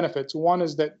two benefits. One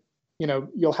is that,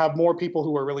 you'll have more people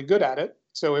who are really good at it.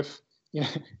 So if,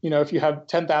 if you have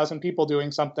 10,000 people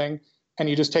doing something and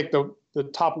you just take the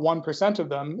top 1% of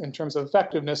them in terms of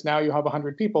effectiveness, now you have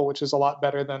 100 people, which is a lot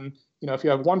better than, if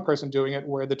you have one person doing it,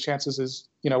 where the chances is,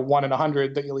 1 in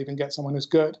 100 that you'll even get someone who's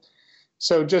good.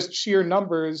 So just sheer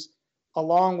numbers,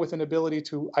 along with an ability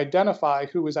to identify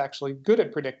who is actually good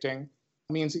at predicting,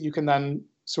 means that you can then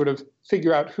sort of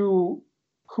figure out who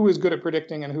is good at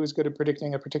predicting and who is good at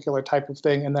predicting a particular type of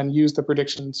thing, and then use the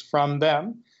predictions from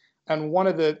them. And one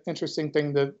of the interesting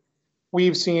things that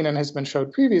we've seen and has been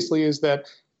showed previously is that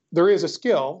there is a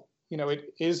skill.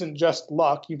 It isn't just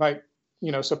luck. You might,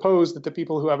 suppose that the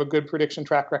people who have a good prediction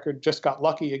track record just got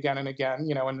lucky again and again,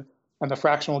 and the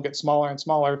fraction will get smaller and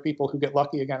smaller of people who get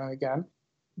lucky again and again.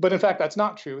 But in fact, that's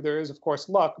not true. There is, of course,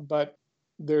 luck, but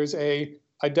there's a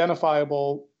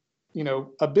identifiable,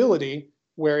 ability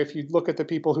where if you look at the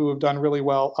people who have done really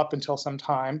well up until some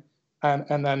time,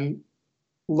 and then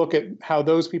look at how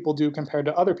those people do compared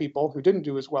to other people who didn't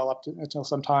do as well until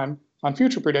some time on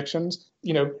future predictions,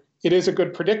 it is a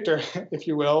good predictor, if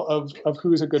you will, of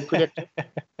who's a good predictor.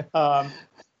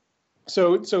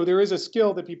 So there is a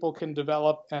skill that people can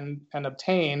develop and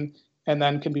obtain, and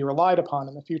then can be relied upon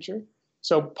in the future.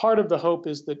 So part of the hope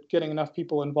is that getting enough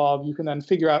people involved, you can then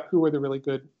figure out who are the really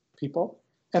good people.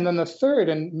 And then the third,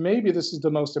 and maybe this is the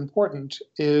most important,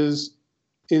 is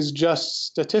just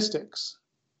statistics.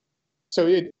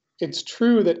 So it's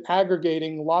true that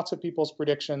aggregating lots of people's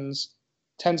predictions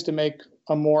tends to make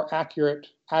a more accurate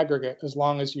aggregate as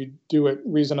long as you do it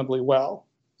reasonably well.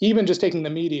 Even just taking the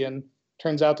median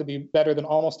turns out to be better than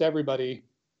almost everybody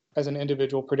as an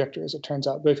individual predictor, as it turns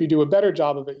out. But if you do a better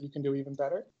job of it, you can do even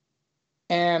better.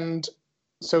 And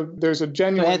so there's a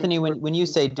genuine... So Anthony, when you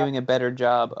say doing a better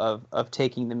job of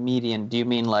taking the median, do you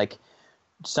mean like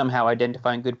somehow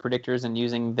identifying good predictors and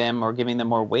using them or giving them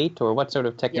more weight, or what sort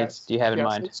of techniques do you have in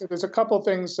mind? So there's a couple of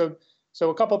things. So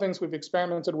a couple of things we've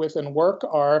experimented with in work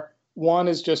are, one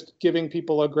is just giving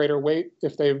people a greater weight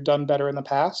if they've done better in the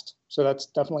past. So that's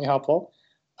definitely helpful.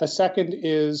 A second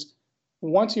is,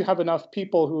 once you have enough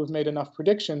people who have made enough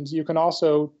predictions, you can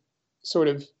also sort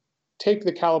of take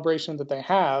the calibration that they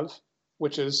have,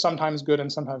 which is sometimes good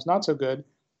and sometimes not so good,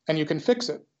 and you can fix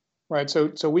it, right?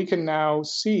 So we can now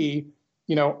see,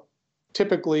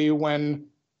 typically when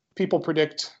people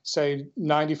predict, say,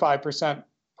 95%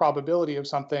 probability of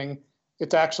something,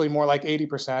 it's actually more like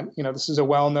 80%. This is a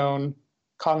well-known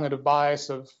cognitive bias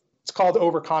it's called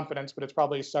overconfidence, but it's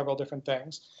probably several different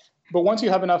things. But once you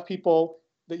have enough people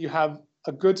that you have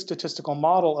a good statistical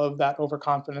model of that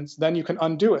overconfidence, then you can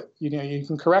undo it. You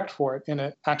can correct for it in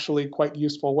an actually quite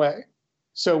useful way.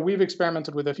 So we've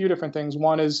experimented with a few different things.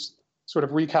 One is sort of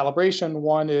recalibration.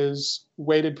 One is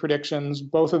weighted predictions.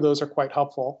 Both of those are quite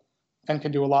helpful and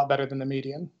can do a lot better than the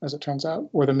median, as it turns out,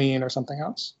 or the mean or something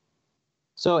else.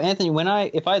 So Anthony,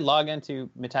 if I log into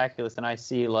Metaculus and I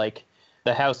see like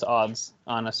the house odds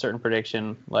on a certain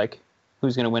prediction, like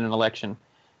who's going to win an election,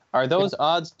 are those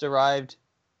odds derived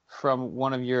from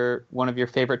one of your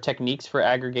favorite techniques for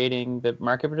aggregating the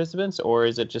market participants, or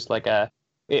is it just like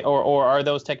or are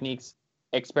those techniques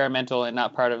experimental and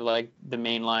not part of like the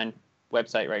mainline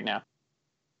website right now?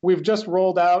 We've just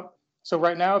rolled out. So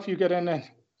right now, if you get in,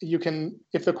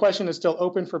 if the question is still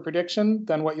open for prediction,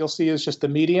 then what you'll see is just the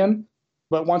median.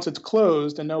 But once it's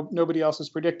closed and nobody else is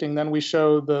predicting, then we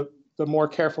show the more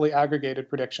carefully aggregated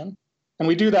prediction. And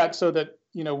we do that so that,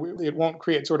 it won't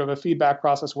create sort of a feedback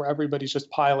process where everybody's just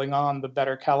piling on the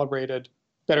better calibrated,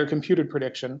 better computed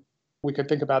prediction. We could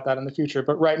think about that in the future.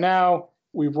 But right now,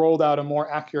 we've rolled out a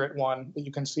more accurate one that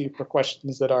you can see for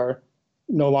questions that are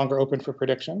no longer open for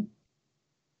prediction.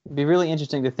 It'd be really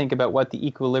interesting to think about what the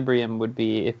equilibrium would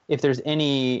be if there's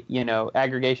any,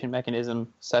 aggregation mechanism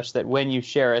such that when you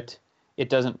share it, it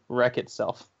doesn't wreck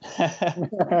itself.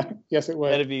 Yes, it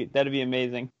would. That'd be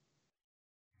amazing.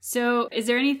 So is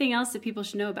there anything else that people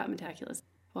should know about Metaculus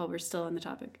while we're still on the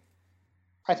topic?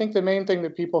 I think the main thing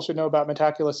that people should know about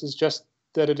Metaculus is just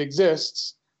that it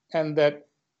exists and that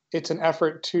it's an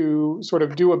effort to sort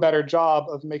of do a better job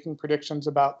of making predictions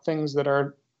about things that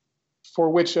are for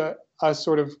which a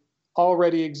sort of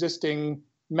already existing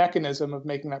mechanism of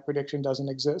making that prediction doesn't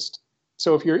exist.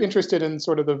 So if you're interested in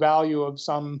sort of the value of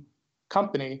some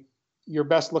company, you're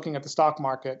best looking at the stock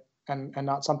market and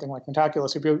not something like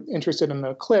Metaculus. If you're interested in the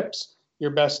eclipse,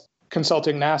 you're best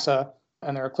consulting NASA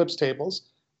and their eclipse tables.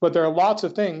 But there are lots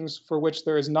of things for which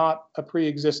there is not a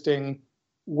pre-existing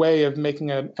way of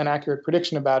making an accurate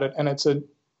prediction about it. And it's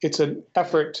an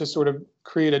effort to sort of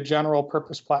create a general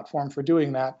purpose platform for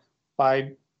doing that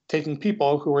by taking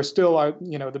people who are still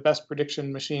the best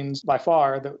prediction machines by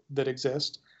far that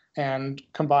exist and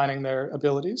combining their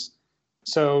abilities.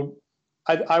 So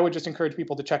I would just encourage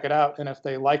people to check it out, and if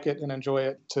they like it and enjoy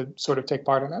it, to sort of take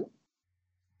part in it.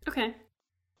 Okay.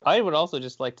 I would also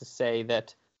just like to say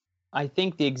that I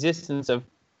think the existence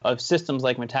of systems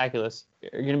like Metaculus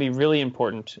are going to be really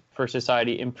important for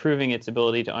society improving its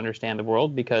ability to understand the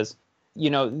world, because,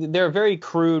 there are very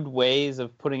crude ways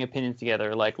of putting opinions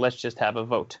together, like let's just have a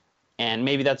vote. And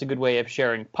maybe that's a good way of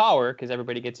sharing power because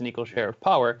everybody gets an equal share of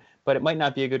power, but it might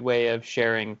not be a good way of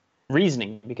sharing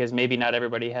reasoning because maybe not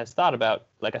everybody has thought about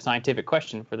like a scientific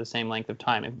question for the same length of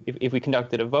time. If we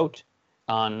conducted a vote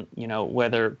on,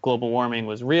 whether global warming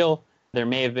was real, there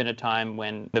may have been a time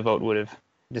when the vote would have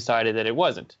decided that it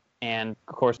wasn't. And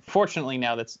of course, fortunately,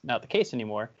 now that's not the case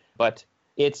anymore. But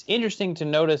it's interesting to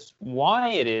notice why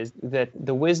it is that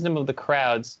the wisdom of the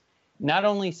crowds not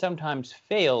only sometimes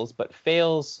fails, but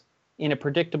fails in a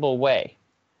predictable way.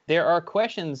 There are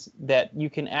questions that you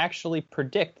can actually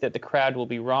predict that the crowd will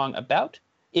be wrong about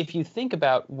if you think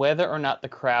about whether or not the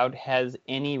crowd has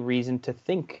any reason to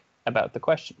think about the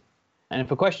question. And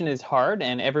if a question is hard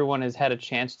and everyone has had a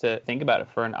chance to think about it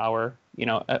for an hour,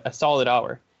 a solid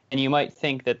hour, and you might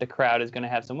think that the crowd is going to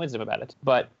have some wisdom about it.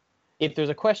 But if there's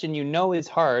a question is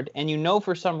hard, and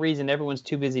for some reason everyone's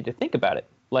too busy to think about it,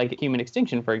 like human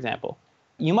extinction, for example,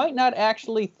 you might not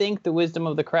actually think the wisdom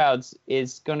of the crowds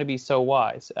is going to be so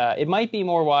wise. It might be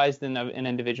more wise than an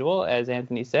individual, as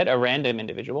Anthony said, a random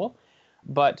individual,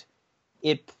 but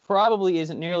it probably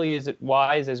isn't nearly as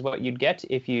wise as what you'd get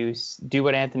if you do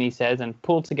what Anthony says and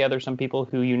pull together some people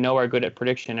who are good at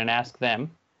prediction and ask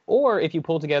them, or if you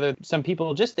pull together some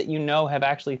people just that have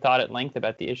actually thought at length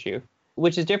about the issue,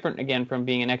 which is different, again, from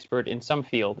being an expert in some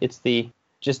field. It's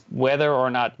just whether or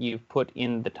not you've put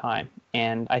in the time.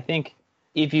 And I think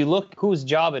if you look whose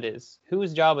job is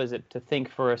it to think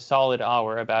for a solid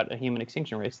hour about a human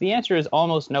extinction risk, the answer is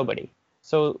almost nobody.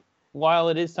 So while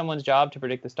it is someone's job to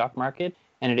predict the stock market,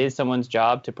 and it is someone's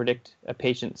job to predict a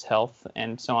patient's health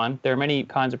and so on, there are many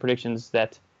kinds of predictions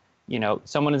that,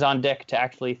 someone is on deck to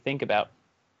actually think about.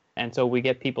 And so we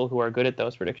get people who are good at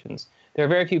those predictions. There are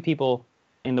very few people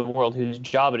in the world whose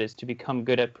job it is to become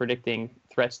good at predicting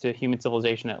threats to human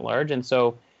civilization at large. And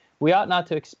so we ought not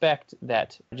to expect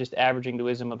that just averaging the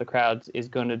wisdom of the crowds is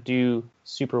going to do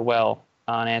super well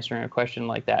on answering a question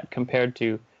like that compared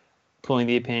to pulling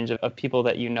the opinions of people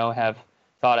that have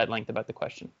thought at length about the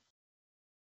question.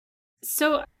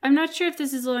 So I'm not sure if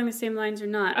this is along the same lines or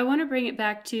not. I want to bring it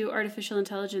back to artificial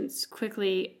intelligence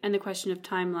quickly and the question of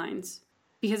timelines,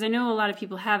 because I know a lot of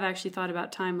people have actually thought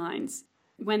about timelines,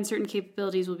 when certain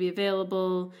capabilities will be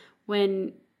available,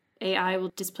 when AI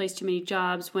will displace too many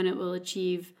jobs, when it will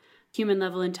achieve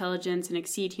human-level intelligence and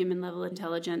exceed human-level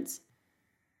intelligence.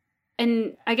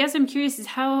 And I guess I'm curious is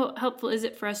how helpful is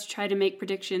it for us to try to make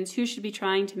predictions? Who should be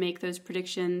trying to make those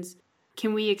predictions?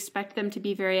 Can we expect them to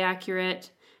be very accurate?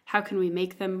 How can we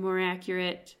make them more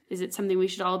accurate? Is it something we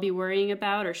should all be worrying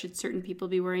about, or should certain people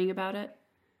be worrying about it?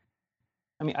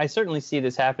 I mean, I certainly see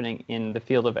this happening in the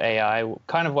field of AI,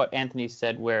 kind of what Anthony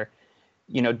said, where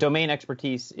domain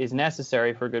expertise is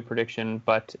necessary for good prediction,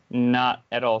 but not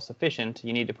at all sufficient.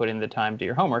 You need to put in the time, do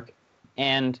your homework.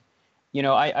 And,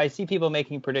 I see people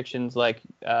making predictions like,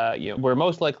 we're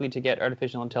most likely to get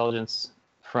artificial intelligence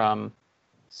from,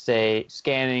 say,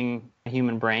 scanning a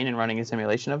human brain and running a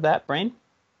simulation of that brain,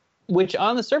 which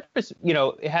on the surface,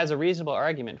 it has a reasonable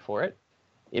argument for it.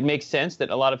 It makes sense that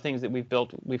a lot of things that we've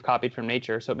built, we've copied from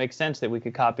nature. So it makes sense that we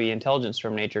could copy intelligence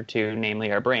from nature too, namely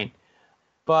our brain.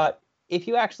 But if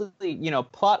you actually,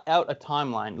 plot out a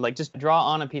timeline, like just draw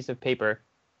on a piece of paper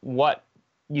what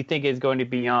you think is going to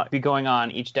be going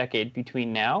on each decade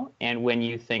between now and when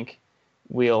you think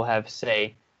we'll have,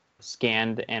 say,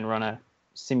 scanned and run a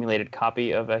simulated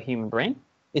copy of a human brain,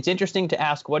 it's interesting to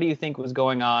ask, what do you think was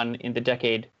going on in the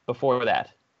decade before that?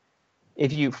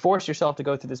 If you force yourself to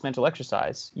go through this mental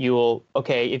exercise,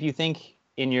 if you think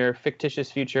in your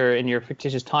fictitious future, in your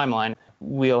fictitious timeline,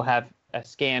 we'll have a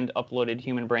scanned, uploaded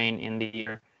human brain in the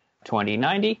year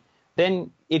 2090, then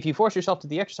if you force yourself to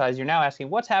the exercise, you're now asking,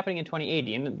 what's happening in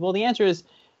 2080? And well, the answer is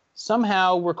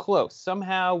somehow we're close.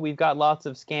 Somehow we've got lots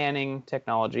of scanning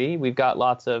technology. We've got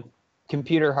lots of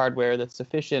computer hardware that's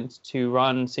sufficient to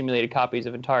run simulated copies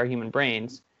of entire human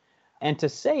brains. And to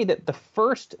say that the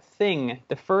first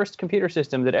computer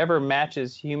system that ever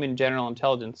matches human general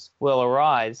intelligence will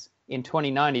arise in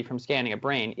 2090 from scanning a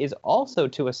brain is also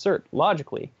to assert,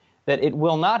 logically, that it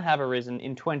will not have arisen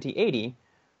in 2080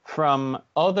 from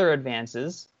other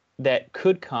advances that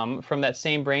could come from that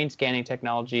same brain scanning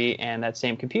technology and that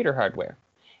same computer hardware.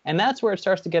 And that's where it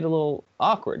starts to get a little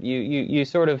awkward. You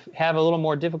sort of have a little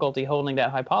more difficulty holding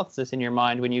that hypothesis in your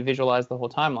mind when you visualize the whole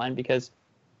timeline, because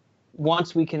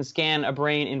once we can scan a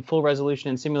brain in full resolution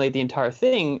and simulate the entire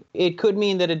thing, it could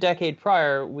mean that a decade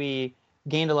prior we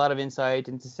gained a lot of insight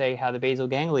into, say, how the basal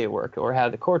ganglia worked, or how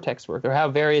the cortex worked, or how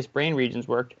various brain regions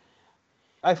worked.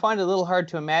 I find it a little hard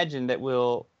to imagine that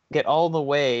we'll get all the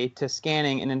way to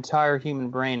scanning an entire human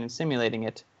brain and simulating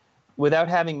it without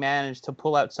having managed to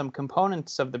pull out some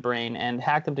components of the brain and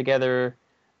hack them together,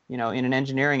 in an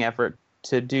engineering effort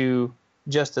to do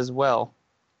just as well.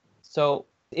 So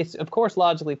it's, of course,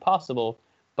 logically possible,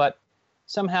 but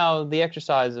somehow the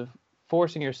exercise of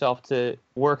forcing yourself to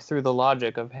work through the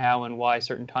logic of how and why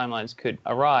certain timelines could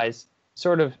arise,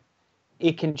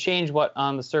 it can change what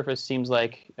on the surface seems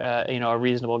like, a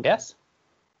reasonable guess.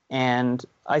 And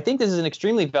I think this is an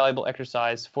extremely valuable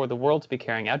exercise for the world to be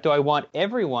carrying out. Do I want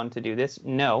everyone to do this?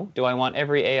 No. Do I want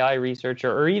every AI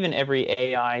researcher or even every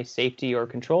AI safety or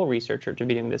control researcher to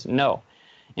be doing this? No.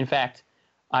 In fact,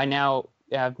 I now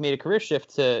have made a career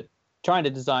shift to trying to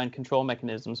design control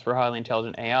mechanisms for highly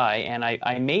intelligent AI, and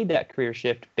I made that career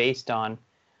shift based on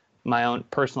my own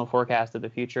personal forecast of the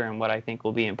future and what I think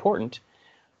will be important.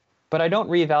 But I don't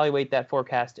reevaluate that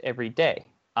forecast every day.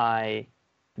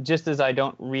 Just as I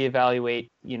don't reevaluate,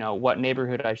 what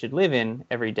neighborhood I should live in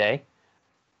every day,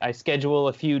 I schedule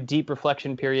a few deep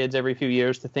reflection periods every few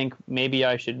years to think maybe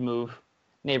I should move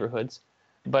neighborhoods.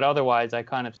 But otherwise, I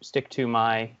kind of stick to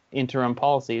my interim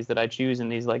policies that I choose in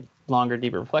these longer,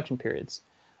 deeper reflection periods.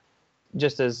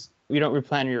 Just as you don't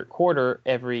replan your quarter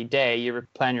every day, you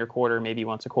replan your quarter maybe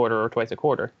once a quarter or twice a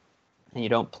quarter. And you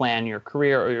don't plan your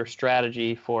career or your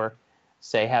strategy for,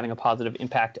 say, having a positive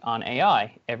impact on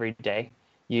AI every day.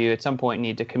 You at some point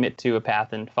need to commit to a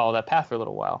path and follow that path for a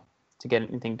little while to get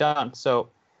anything done. So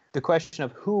the question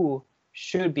of who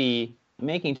should be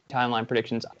making timeline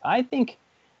predictions, I think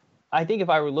if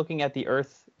I were looking at the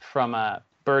Earth from a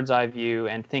bird's eye view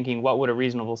and thinking what would a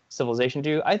reasonable civilization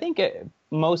do, I think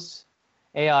most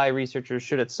AI researchers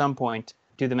should at some point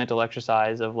do the mental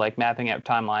exercise of mapping out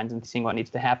timelines and seeing what needs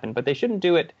to happen. But they shouldn't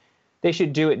do it. They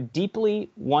should do it deeply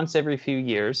once every few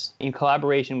years in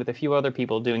collaboration with a few other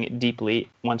people doing it deeply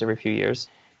once every few years,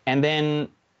 and then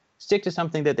stick to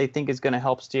something that they think is going to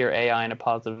help steer AI in a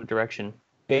positive direction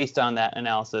based on that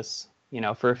analysis,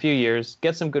 for a few years,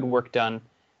 get some good work done,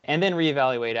 and then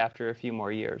reevaluate after a few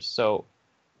more years.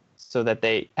 So that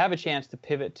they have a chance to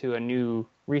pivot to a new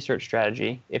research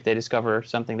strategy if they discover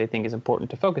something they think is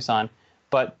important to focus on,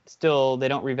 but still they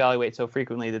don't reevaluate so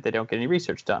frequently that they don't get any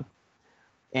research done.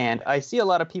 And I see a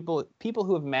lot of people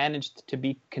who have managed to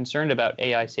be concerned about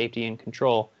AI safety and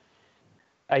control.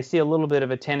 I see a little bit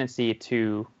of a tendency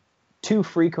to too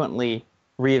frequently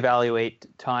reevaluate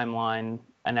timeline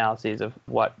analyses of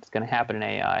what's going to happen in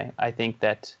AI. I think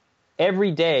that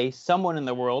every day someone in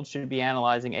the world should be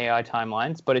analyzing AI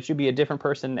timelines, but it should be a different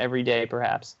person every day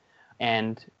perhaps.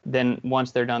 And then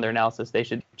once they're done their analysis, they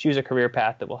should choose a career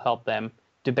path that will help them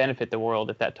to benefit the world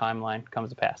if that timeline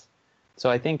comes to pass. So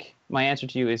I think my answer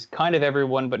to you is kind of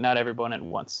everyone, but not everyone at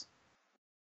once.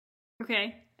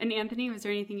 Okay. And Anthony, was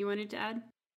there anything you wanted to add?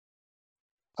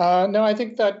 No, I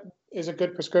think that is a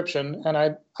good prescription. And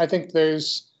I think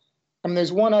there's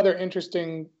one other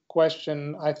interesting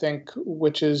question, I think,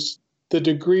 which is the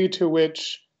degree to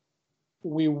which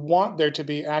we want there to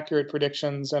be accurate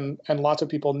predictions, and lots of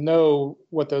people know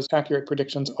what those accurate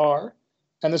predictions are.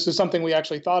 And this is something we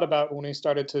actually thought about when we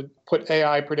started to put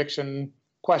AI prediction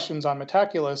questions on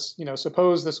Metaculus.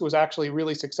 Suppose this was actually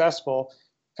really successful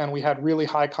and we had really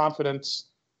high confidence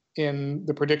in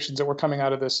the predictions that were coming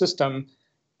out of this system,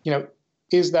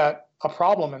 is that a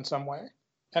problem in some way?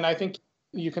 And I think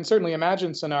you can certainly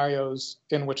imagine scenarios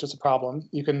in which it's a problem.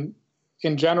 You can,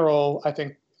 in general, I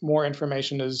think more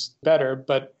information is better,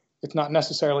 but it's not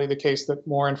necessarily the case that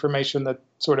more information that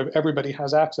sort of everybody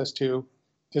has access to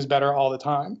is better all the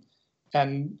time.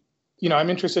 And I'm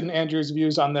interested in Andrew's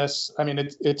views on this. I mean,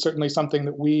 it's certainly something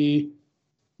that we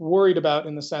worried about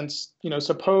in the sense,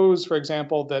 suppose, for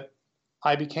example, that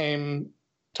I became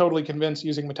totally convinced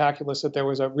using Metaculus that there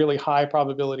was a really high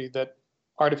probability that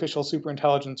artificial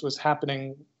superintelligence was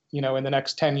happening, in the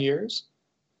next 10 years.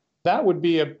 That would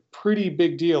be a pretty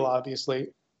big deal, obviously.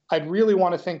 I'd really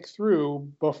want to think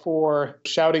through before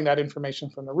shouting that information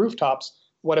from the rooftops,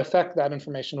 what effect that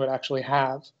information would actually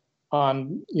have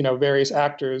on, various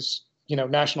actors,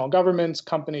 national governments,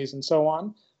 companies, and so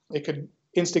on. It could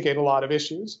instigate a lot of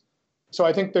issues. So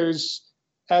I think there's,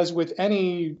 as with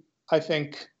any,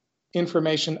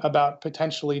 information about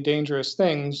potentially dangerous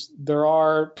things, there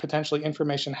are potentially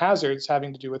information hazards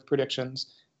having to do with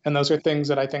predictions. And those are things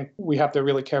that I think we have to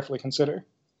really carefully consider.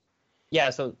 Yeah,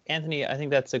 so Anthony, I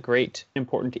think that's a great,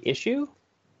 important issue.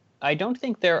 I don't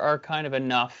think there are kind of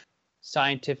enough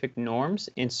scientific norms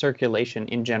in circulation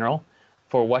in general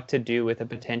for what to do with a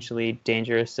potentially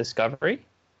dangerous discovery.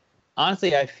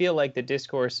 Honestly, I feel like the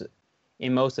discourse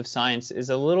in most of science is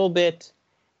a little bit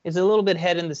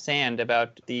head in the sand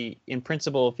about the in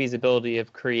principle feasibility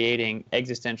of creating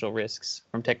existential risks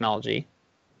from technology.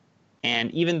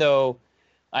 And even though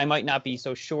I might not be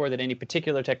so sure that any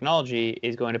particular technology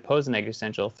is going to pose an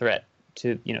existential threat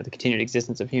to, the continued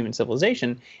existence of human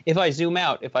civilization, if I zoom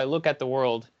out, if I look at the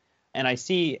world and I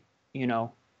see,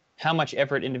 how much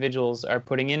effort individuals are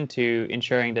putting into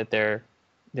ensuring that their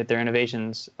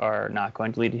innovations are not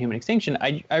going to lead to human extinction,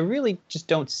 I really just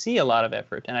don't see a lot of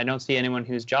effort, and I don't see anyone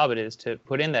whose job it is to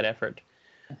put in that effort.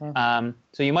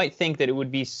 So you might think that it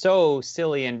would be so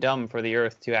silly and dumb for the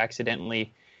Earth to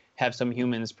accidentally have some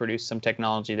humans produce some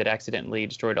technology that accidentally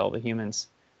destroyed all the humans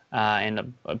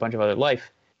and a bunch of other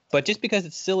life. But just because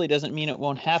it's silly doesn't mean it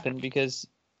won't happen, because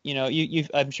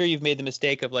I'm sure you've made the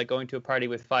mistake of like going to a party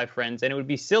with 5 friends, and it would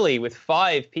be silly with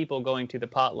 5 people going to the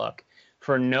potluck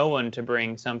for no one to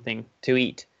bring something to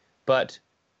eat. But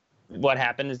what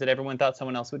happened is that everyone thought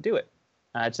someone else would do it.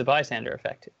 It's a bystander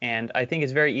effect. And I think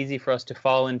it's very easy for us to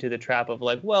fall into the trap of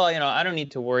like, well, I don't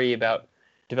need to worry about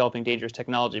developing dangerous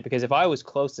technology, because if I was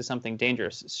close to something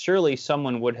dangerous, surely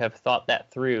someone would have thought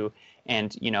that through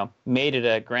and, made it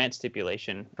a grant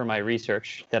stipulation for my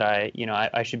research that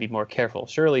I should be more careful.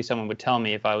 Surely someone would tell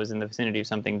me if I was in the vicinity of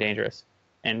something dangerous.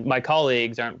 And my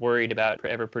colleagues aren't worried about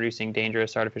ever producing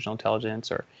dangerous artificial intelligence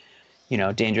or,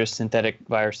 dangerous synthetic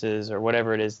viruses or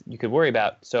whatever it is you could worry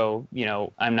about. So,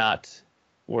 I'm not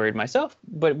worried myself.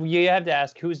 But you have to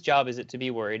ask, whose job is it to be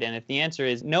worried? And if the answer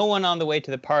is no one on the way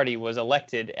to the party was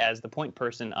elected as the point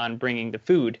person on bringing the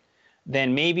food,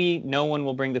 then maybe no one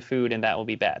will bring the food and that will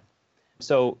be bad.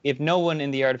 So if no one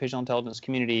in the artificial intelligence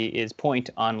community is point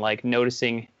on like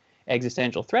noticing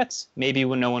existential threats, maybe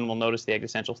when no one will notice the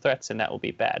existential threats, and that will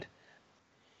be bad.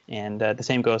 And the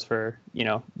same goes for,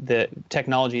 the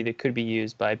technology that could be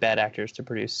used by bad actors to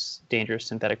produce dangerous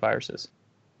synthetic viruses.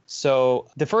 So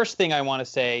the first thing I want to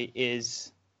say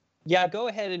is, yeah, go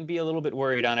ahead and be a little bit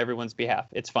worried on everyone's behalf.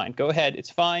 It's fine. Go ahead. It's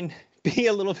fine. Be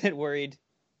a little bit worried.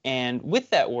 And with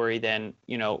that worry, then,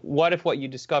 what if what you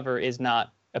discover is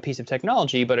not a piece of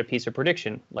technology, but a piece of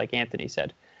prediction, like Anthony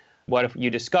said? What if you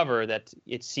discover that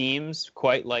it seems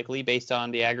quite likely, based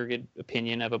on the aggregate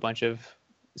opinion of a bunch of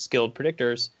skilled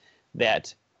predictors,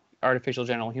 that artificial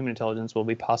general human intelligence will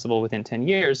be possible within 10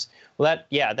 years? Well,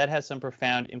 that has some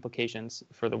profound implications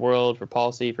for the world, for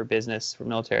policy, for business, for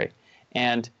military.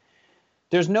 And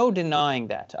there's no denying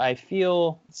that. I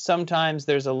feel sometimes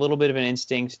there's a little bit of an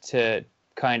instinct to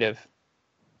kind of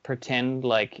pretend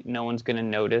like no one's going to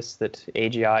notice that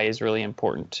AGI is really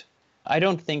important. I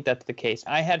don't think that's the case.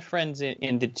 I had friends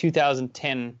in the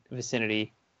 2010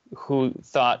 vicinity who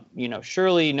thought,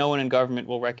 surely no one in government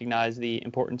will recognize the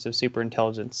importance of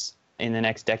superintelligence in the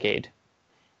next decade.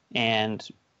 And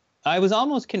I was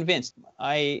almost convinced.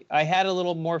 I had a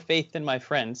little more faith than my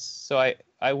friends, so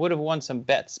I would have won some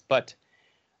bets, but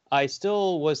I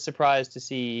still was surprised to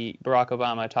see Barack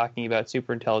Obama talking about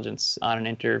superintelligence on an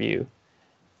interview.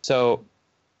 So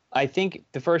I think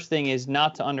the first thing is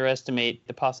not to underestimate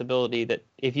the possibility that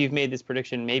if you've made this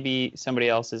prediction, maybe somebody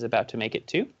else is about to make it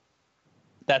too.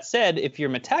 That said, if you're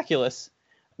meticulous,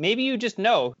 maybe you just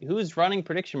know who's running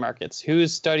prediction markets,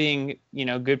 who's studying,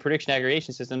 good prediction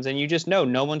aggregation systems, and you just know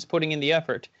no one's putting in the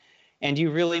effort. And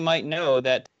you really might know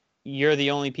that you're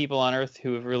the only people on Earth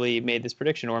who have really made this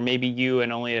prediction, or maybe you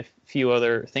and only a few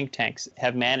other think tanks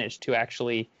have managed to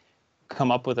actually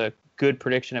come up with a good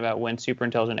prediction about when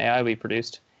superintelligent AI will be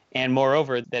produced, and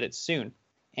moreover, that it's soon.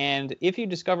 And if you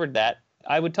discovered that,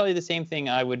 I would tell you the same thing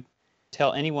I would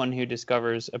tell anyone who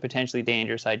discovers a potentially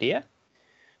dangerous idea,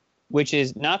 which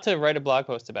is not to write a blog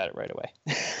post about it right away.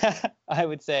 I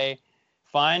would say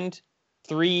find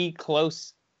 3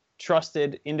 close,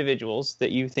 trusted individuals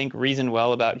that you think reason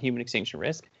well about human extinction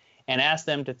risk, and ask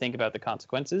them to think about the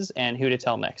consequences and who to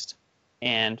tell next.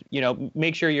 And,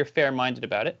 make sure you're fair-minded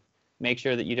about it. Make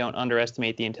sure that you don't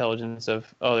underestimate the intelligence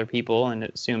of other people and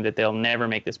assume that they'll never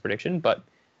make this prediction.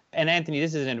 And Anthony,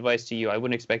 this is an advice to you. I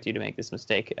wouldn't expect you to make this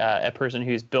mistake. A person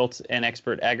who's built an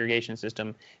expert aggregation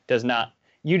system does not.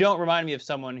 You don't remind me of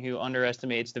someone who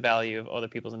underestimates the value of other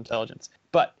people's intelligence.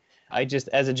 But I just,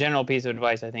 as a general piece of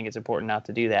advice, I think it's important not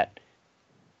to do that.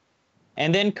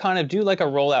 And then kind of do like a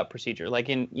rollout procedure. Like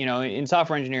in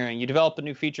software engineering, you develop a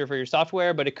new feature for your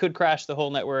software, but it could crash the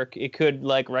whole network. It could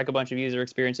like wreck a bunch of user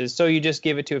experiences. So you just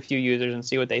give it to a few users and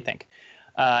see what they think.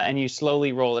 And you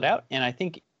slowly roll it out. And I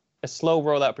think a slow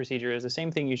rollout procedure is the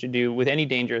same thing you should do with any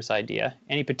dangerous idea,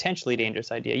 any potentially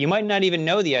dangerous idea. You might not even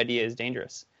know the idea is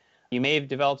dangerous. You may have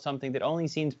developed something that only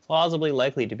seems plausibly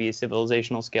likely to be a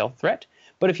civilizational scale threat.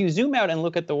 But if you zoom out and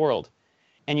look at the world,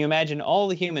 and you imagine all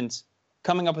the humans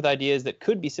coming up with ideas that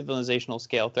could be civilizational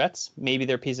scale threats, maybe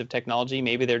they're a piece of technology,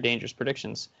 maybe they're dangerous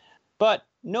predictions. But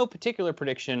no particular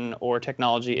prediction or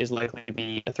technology is likely to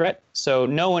be a threat. So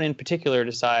no one in particular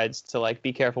decides to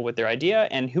be careful with their idea.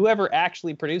 And whoever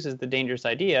actually produces the dangerous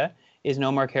idea is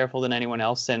no more careful than anyone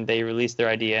else. And they release their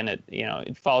idea and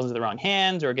it falls into the wrong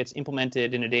hands, or it gets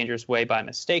implemented in a dangerous way by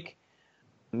mistake.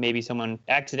 Maybe someone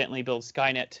accidentally builds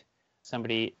Skynet.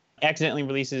 Somebody accidentally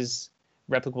releases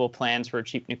replicable plans for a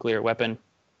cheap nuclear weapon.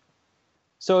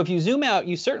 So if you zoom out,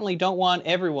 you certainly don't want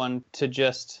everyone to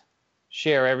just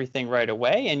share everything right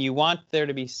away, and you want there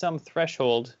to be some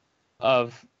threshold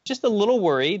of just a little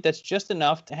worry that's just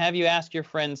enough to have you ask your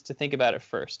friends to think about it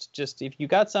first. Just if you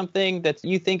got something that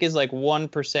you think is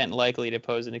 1% likely to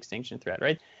pose an extinction threat,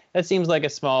 right? That seems like a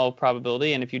small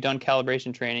probability, and if you've done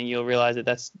calibration training, you'll realize that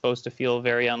that's supposed to feel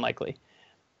very unlikely.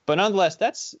 But nonetheless,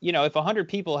 that's, if 100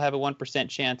 people have a 1%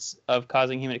 chance of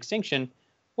causing human extinction,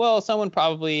 well, someone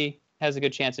probably has a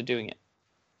good chance of doing it.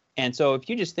 And so if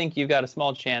you just think you've got a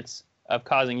small chance of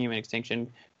causing human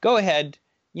extinction, go ahead,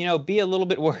 be a little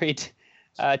bit worried.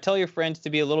 Tell your friends to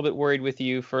be a little bit worried with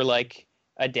you for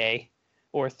a day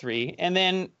or 3, and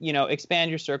then,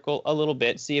 expand your circle a little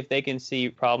bit, see if they can see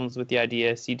problems with the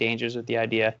idea, see dangers with the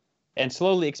idea, and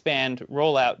slowly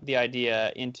roll out the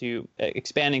idea into an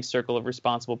expanding circle of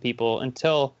responsible people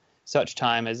until such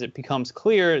time as it becomes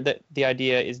clear that the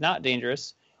idea is not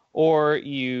dangerous, or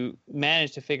you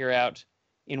manage to figure out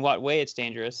in what way it's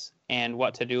dangerous and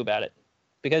what to do about it.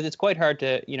 Because it's quite hard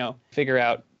to, figure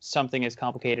out something as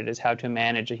complicated as how to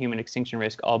manage a human extinction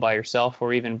risk all by yourself,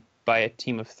 or even by a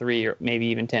team of 3 or maybe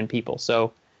even 10 people.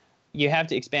 So you have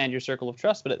to expand your circle of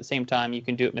trust, but at the same time, you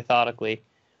can do it methodically,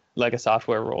 like a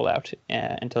software rollout,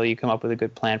 until you come up with a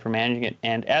good plan for managing it.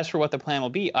 And as for what the plan will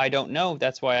be, I don't know.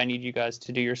 That's why I need you guys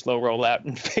to do your slow rollout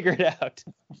and figure it out.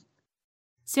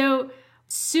 So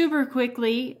super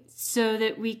quickly, so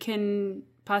that we can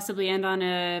possibly end on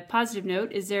a positive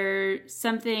note, is there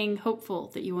something hopeful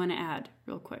that you want to add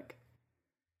real quick?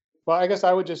 Well, I guess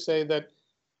I would just say that,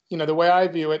 the way I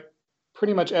view it,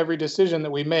 pretty much every decision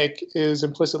that we make is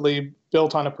implicitly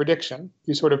built on a prediction.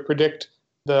 You sort of predict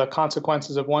the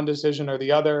consequences of one decision or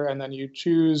the other, and then you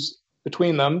choose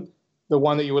between them the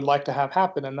one that you would like to have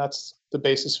happen, and that's the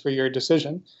basis for your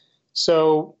decision.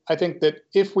 So I think that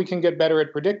if we can get better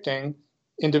at predicting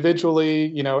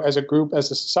individually, as a group,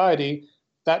 as a society,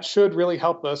 that should really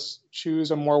help us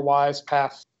choose a more wise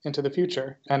path into the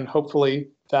future, and hopefully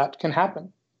that can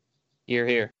happen. Hear,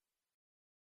 hear.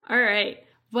 All right.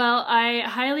 Well, I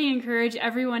highly encourage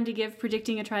everyone to give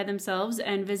predicting a try themselves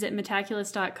and visit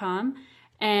Metaculus.com.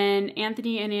 And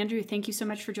Anthony and Andrew, thank you so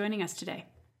much for joining us today.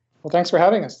 Well, thanks for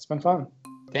having us. It's been fun.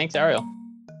 Thanks, Ariel.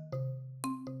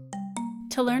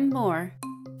 To learn more,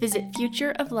 visit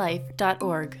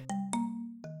futureoflife.org.